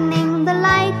 frightening the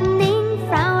lightning,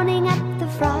 frowning at the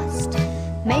frost,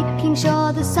 making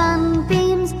sure the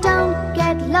sunbeams don't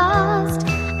get lost.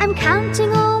 I'm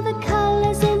counting all the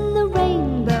colors in the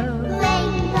rainbow,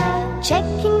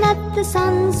 checking that the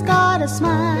sun's got a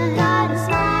smile,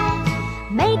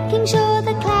 making sure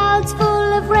the clouds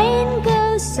full of rain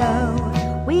go so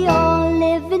we all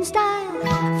live in style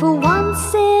for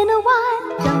once in a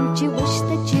while. Don't you wish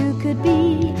that you could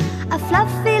be a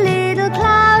fluffy little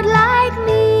cloud like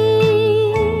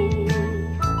me?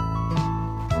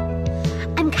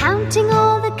 I'm counting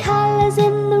all the colors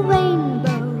in the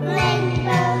rainbow,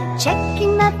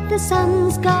 checking that the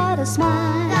sun's got a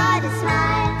smile,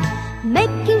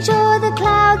 making sure the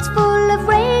clouds full of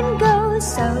rain go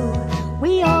so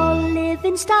we all live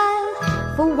in style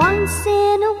for once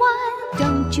in a while.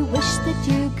 Don't you wish that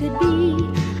you could be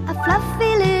a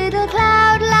fluffy little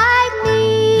cloud like me?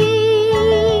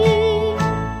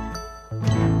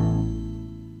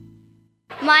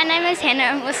 My name is Hannah.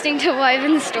 I'm listening to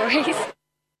Woven Stories.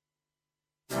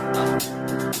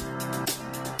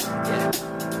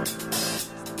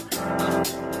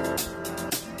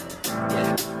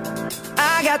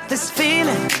 I got this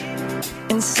feeling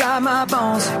inside my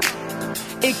bones.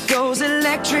 It goes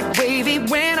electric wavy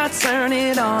when I turn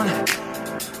it on.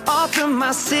 All through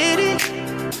my city,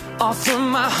 all through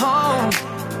my home.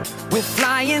 We're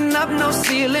flying up, no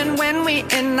ceiling when we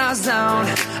in our zone.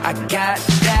 I got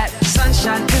that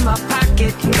sunshine in my pocket.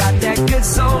 pocket. Got that good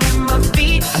soul in my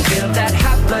feet. I feel that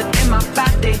hot blood in my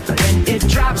body when it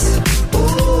drops.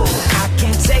 Ooh, I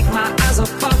can't take my eyes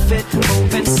off of it.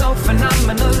 Moving so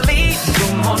phenomenally.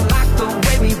 You're more like the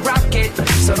way we rock it.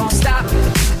 So don't stop.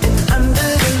 And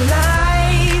under the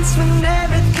lights when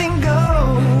everything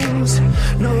goes,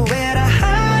 nowhere to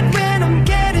hide when I'm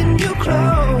getting you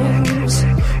close.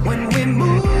 When we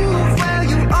move, well,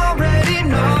 you already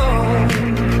know.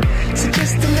 So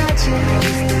just imagine.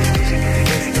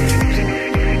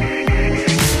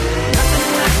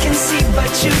 Nothing I can see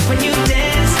but you when you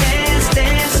dance, dance,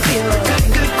 dance. Feel good,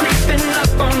 good creeping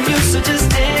up on you. So just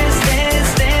dance,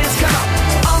 dance, dance. Come on.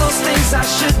 All those things I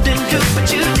shouldn't do, but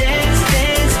you dance,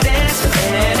 dance, dance.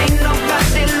 And ain't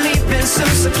nobody leaving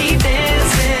soon, so keep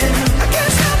dancing. I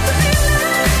can't stop the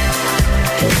feeling.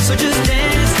 So just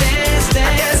dance, dance, dance.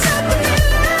 I can't stop the feeling.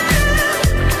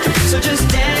 So just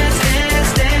dance,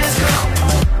 dance, dance. Come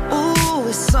on. Ooh,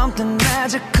 it's something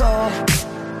magical.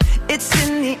 It's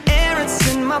in the air, it's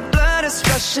in my blood, it's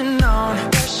rushing on.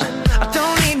 I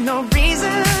don't need no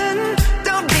reason,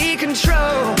 don't need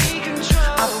control.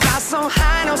 I fly so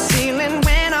high, no ceiling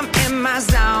when I'm in my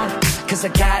zone. Cause I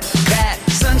got that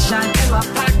sunshine in my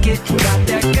pocket. Got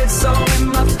that good soul in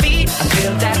my feet. I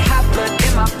feel that hot blood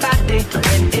in my body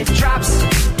when it drops.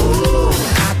 Ooh,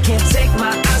 I can't take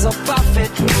my eyes off of it.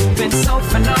 Moving so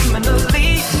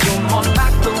phenomenally. You're more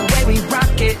like the way we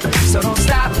rock it. So don't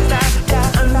stop, stop,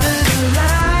 stop. Under the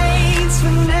lights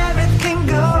when everything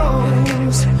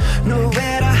goes,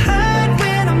 nowhere to hide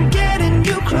when I'm getting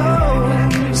you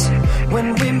close.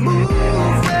 When we move,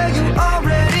 well, you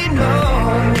already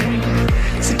know.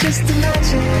 So just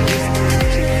imagine.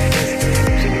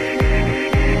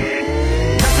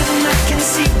 Nothing I can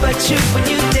see but you when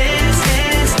you dance,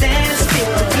 dance, dance.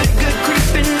 Feel good, good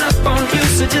creeping up on you.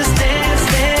 So just dance,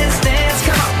 dance, dance.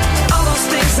 Come on. All those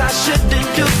things I shouldn't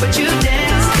do, but you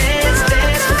dance, dance,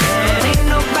 dance. And ain't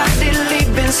nobody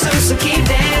leaving soon, so keep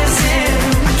dancing.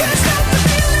 I can't stop the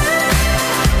feeling.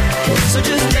 So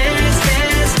just dance,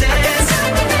 dance, dance. I can't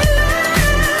stop the feeling.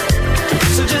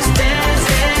 So just dance,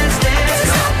 dance, dance.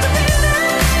 Come on.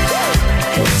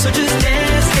 So just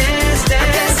dance, dance, dance. I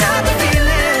can't stop the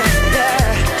feeling. Yeah.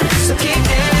 So keep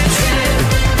dancing.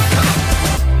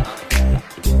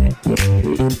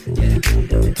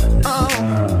 Oh.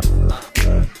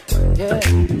 Yeah.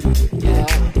 Yeah.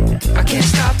 I can't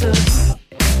stop the.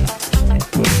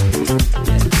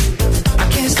 I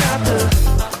can't stop the.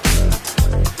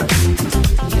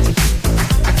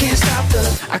 I can't stop the.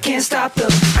 I can't stop the.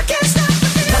 I can't stop the.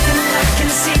 Nothing I can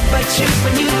see but you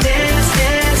when you dance,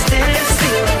 dance, dance.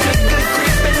 Feel good, good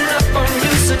creeping up on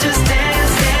you. So just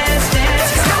dance, dance,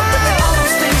 dance. Come on. All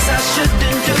those things I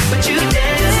shouldn't do, but you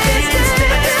dance, dance,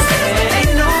 dance. And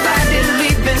ain't nobody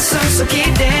leaving soon, so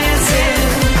keep dancing.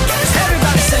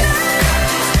 Everybody say.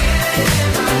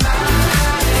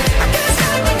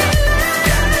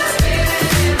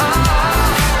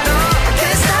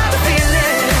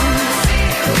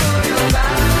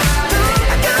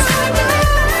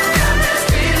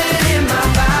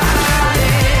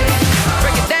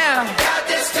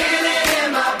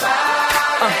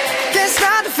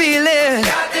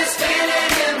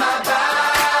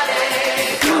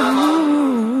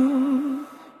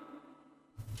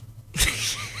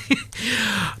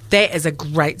 That is a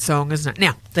great song, isn't it?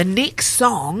 Now, the next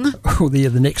song... Oh, the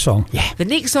next song, yeah. The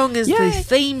next song is the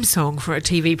theme song for a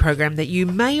TV program that you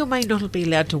may or may not be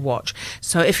allowed to watch.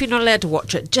 So if you're not allowed to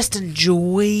watch it, just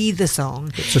enjoy the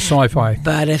song. It's a sci-fi.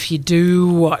 But if you do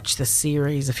watch the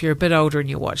series, if you're a bit older and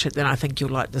you watch it, then I think you'll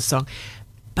like the song.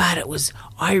 But it was...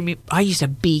 I remember I used to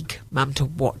beg Mum to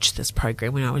watch this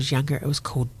program when I was younger. It was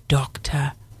called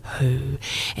Doctor Who,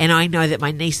 and I know that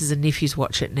my nieces and nephews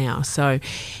watch it now. So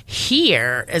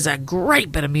here is a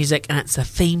great bit of music, and it's a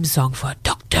theme song for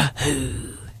Doctor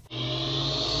Who.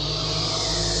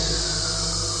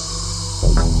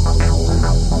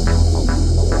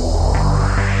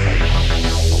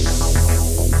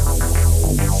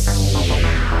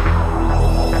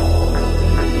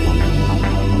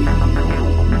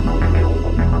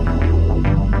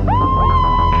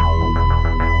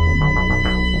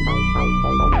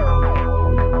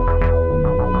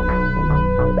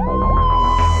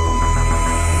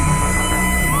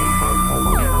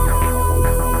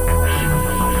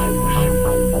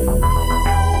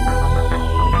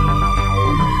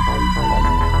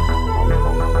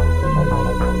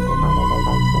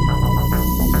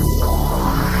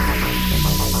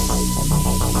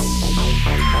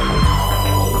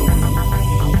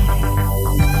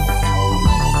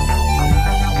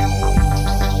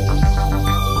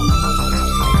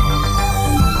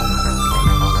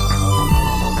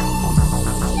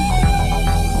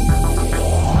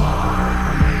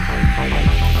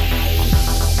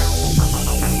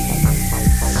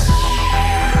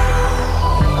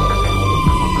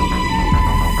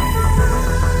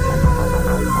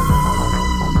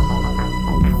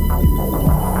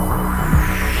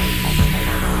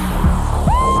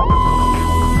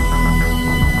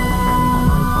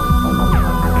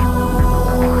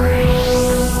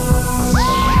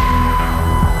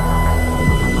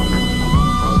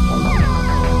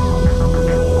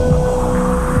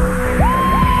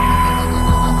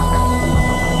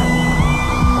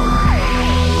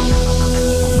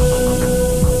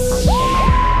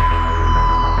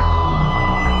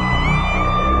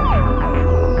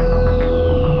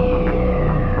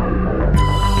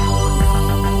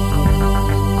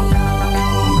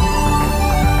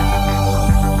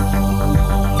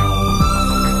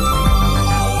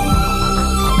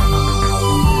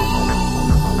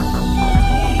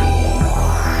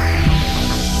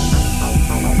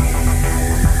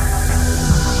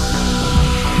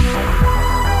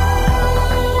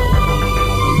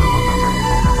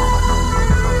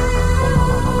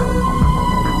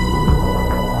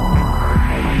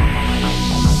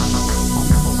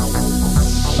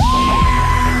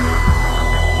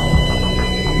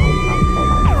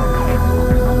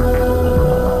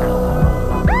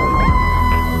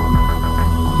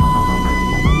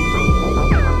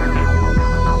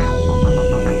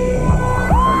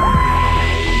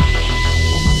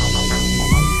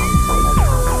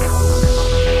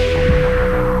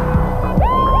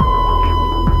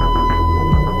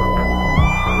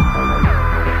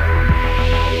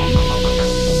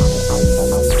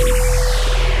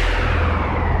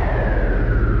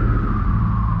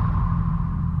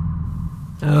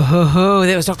 Oh,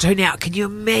 that was Doctor Who. Now, can you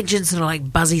imagine sort of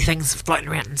like buzzy things floating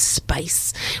around in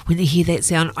space when you hear that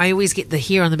sound? I always get the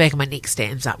hair on the back of my neck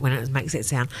stands up when it makes that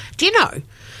sound. Do you know,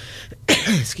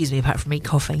 excuse me, apart from me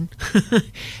coughing,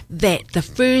 that the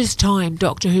first time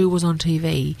Doctor Who was on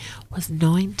TV was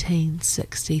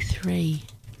 1963.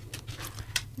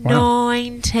 Wow.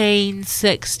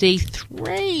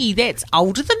 1963. That's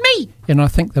older than me. And I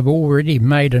think they've already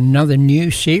made another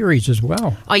new series as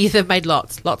well. Oh, yeah, they've made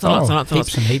lots and lots.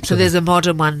 Heaps and heaps. So there's a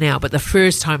modern one now, but the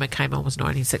first time it came on was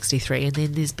 1963, and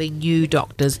then there's been new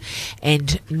Doctors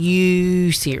and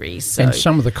new series. So and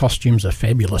some of the costumes are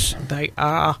fabulous. they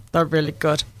are. They're really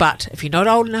good. But if you're not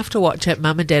old enough to watch it,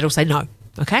 Mum and Dad will say no.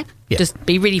 Okay? Yep. Just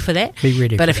be ready for that. Be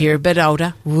ready. But if you're a bit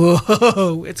older,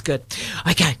 whoa, it's good.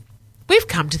 Okay. We've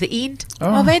come to the end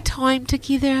of our time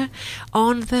together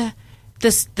on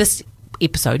this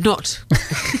episode. Not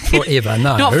forever,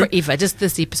 no. Not forever, just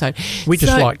this episode. We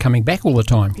just like coming back all the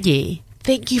time. Yeah.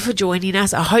 Thank you for joining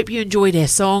us. I hope you enjoyed our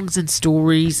songs and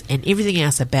stories and everything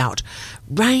else about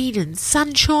rain and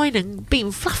sunshine and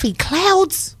being fluffy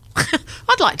clouds.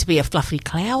 I'd like to be a fluffy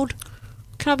cloud.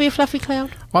 Can I be a fluffy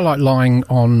cloud? I like lying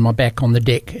on my back on the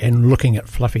deck and looking at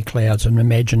fluffy clouds and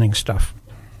imagining stuff.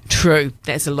 True.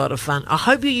 That's a lot of fun. I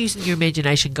hope you're using your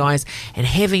imagination, guys, and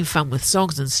having fun with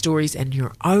songs and stories and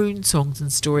your own songs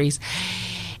and stories.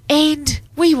 And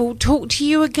we will talk to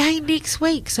you again next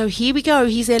week. So here we go.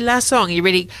 Here's our last song. Are you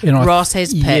ready? Ross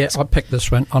has picked. Yeah, I picked this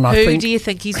one. And Who do you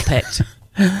think he's picked?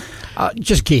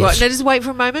 Just guess. Right, now just wait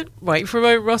for a moment. Wait for a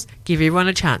moment, Ross. Give everyone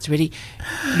a chance. Ready?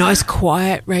 Nice,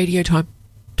 quiet radio time.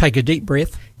 Take a deep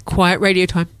breath. Quiet radio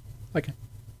time. Okay.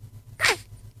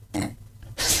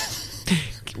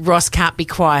 Ross can't be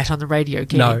quiet on the radio,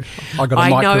 can No, I got a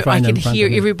microphone I in can front hear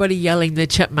of me. everybody yelling the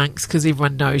Chipmunks because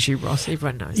everyone knows you, Ross.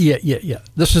 Everyone knows. Yeah.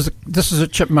 This is a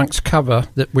Chipmunks cover,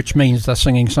 which means they're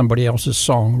singing somebody else's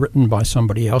song written by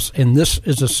somebody else. And this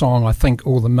is a song I think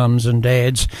all the mums and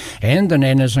dads and the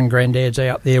nanas and granddads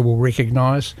out there will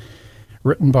recognise.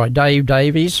 Written by Ray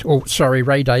Davies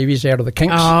out of the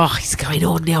Kinks. Oh, he's going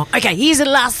on now. Okay, here's the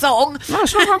last song.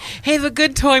 Have a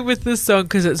good time with this song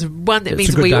because it's one that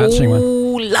means we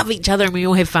all love each other and we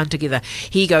all have fun together.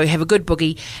 Here you go. Have a good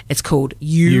boogie. It's called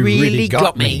You Really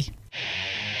Got Me.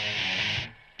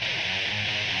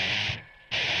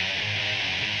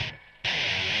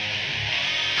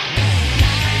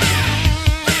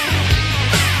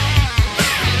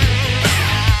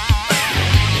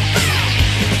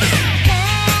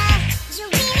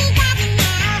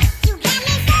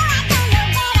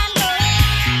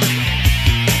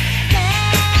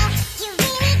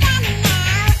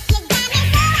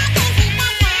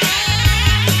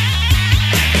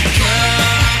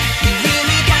 Girl, you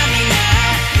really got me now.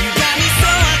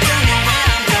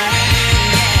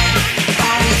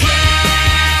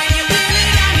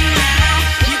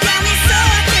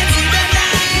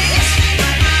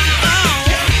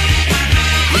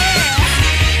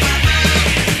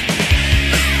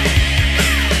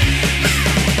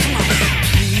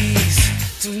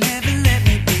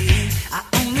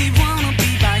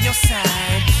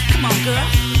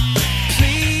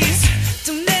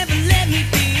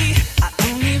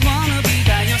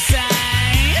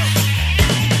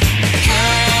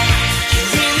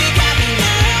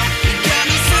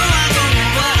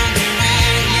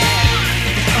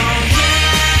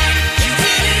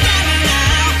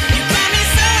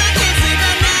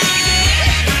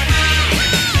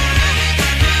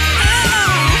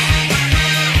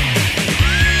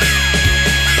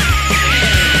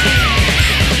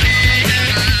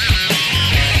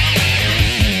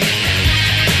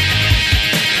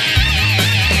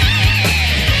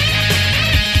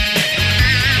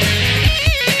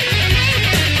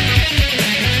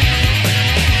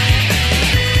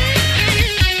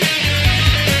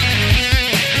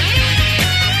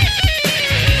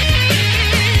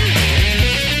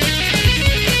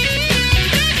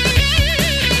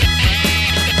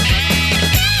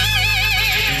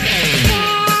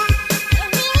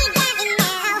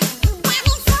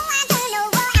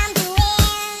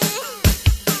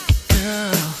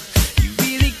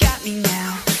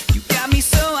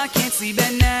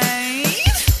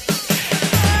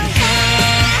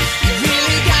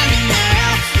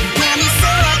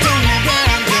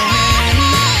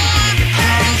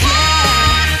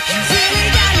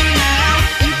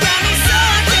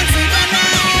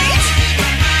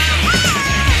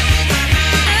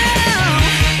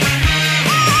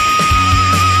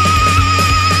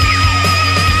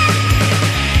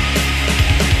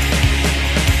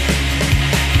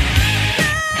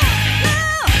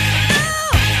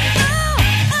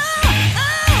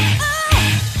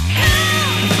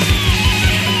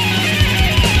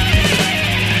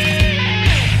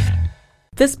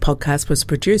 This podcast was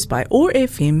produced by OAR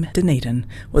FM Dunedin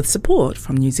with support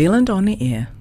from New Zealand On Air.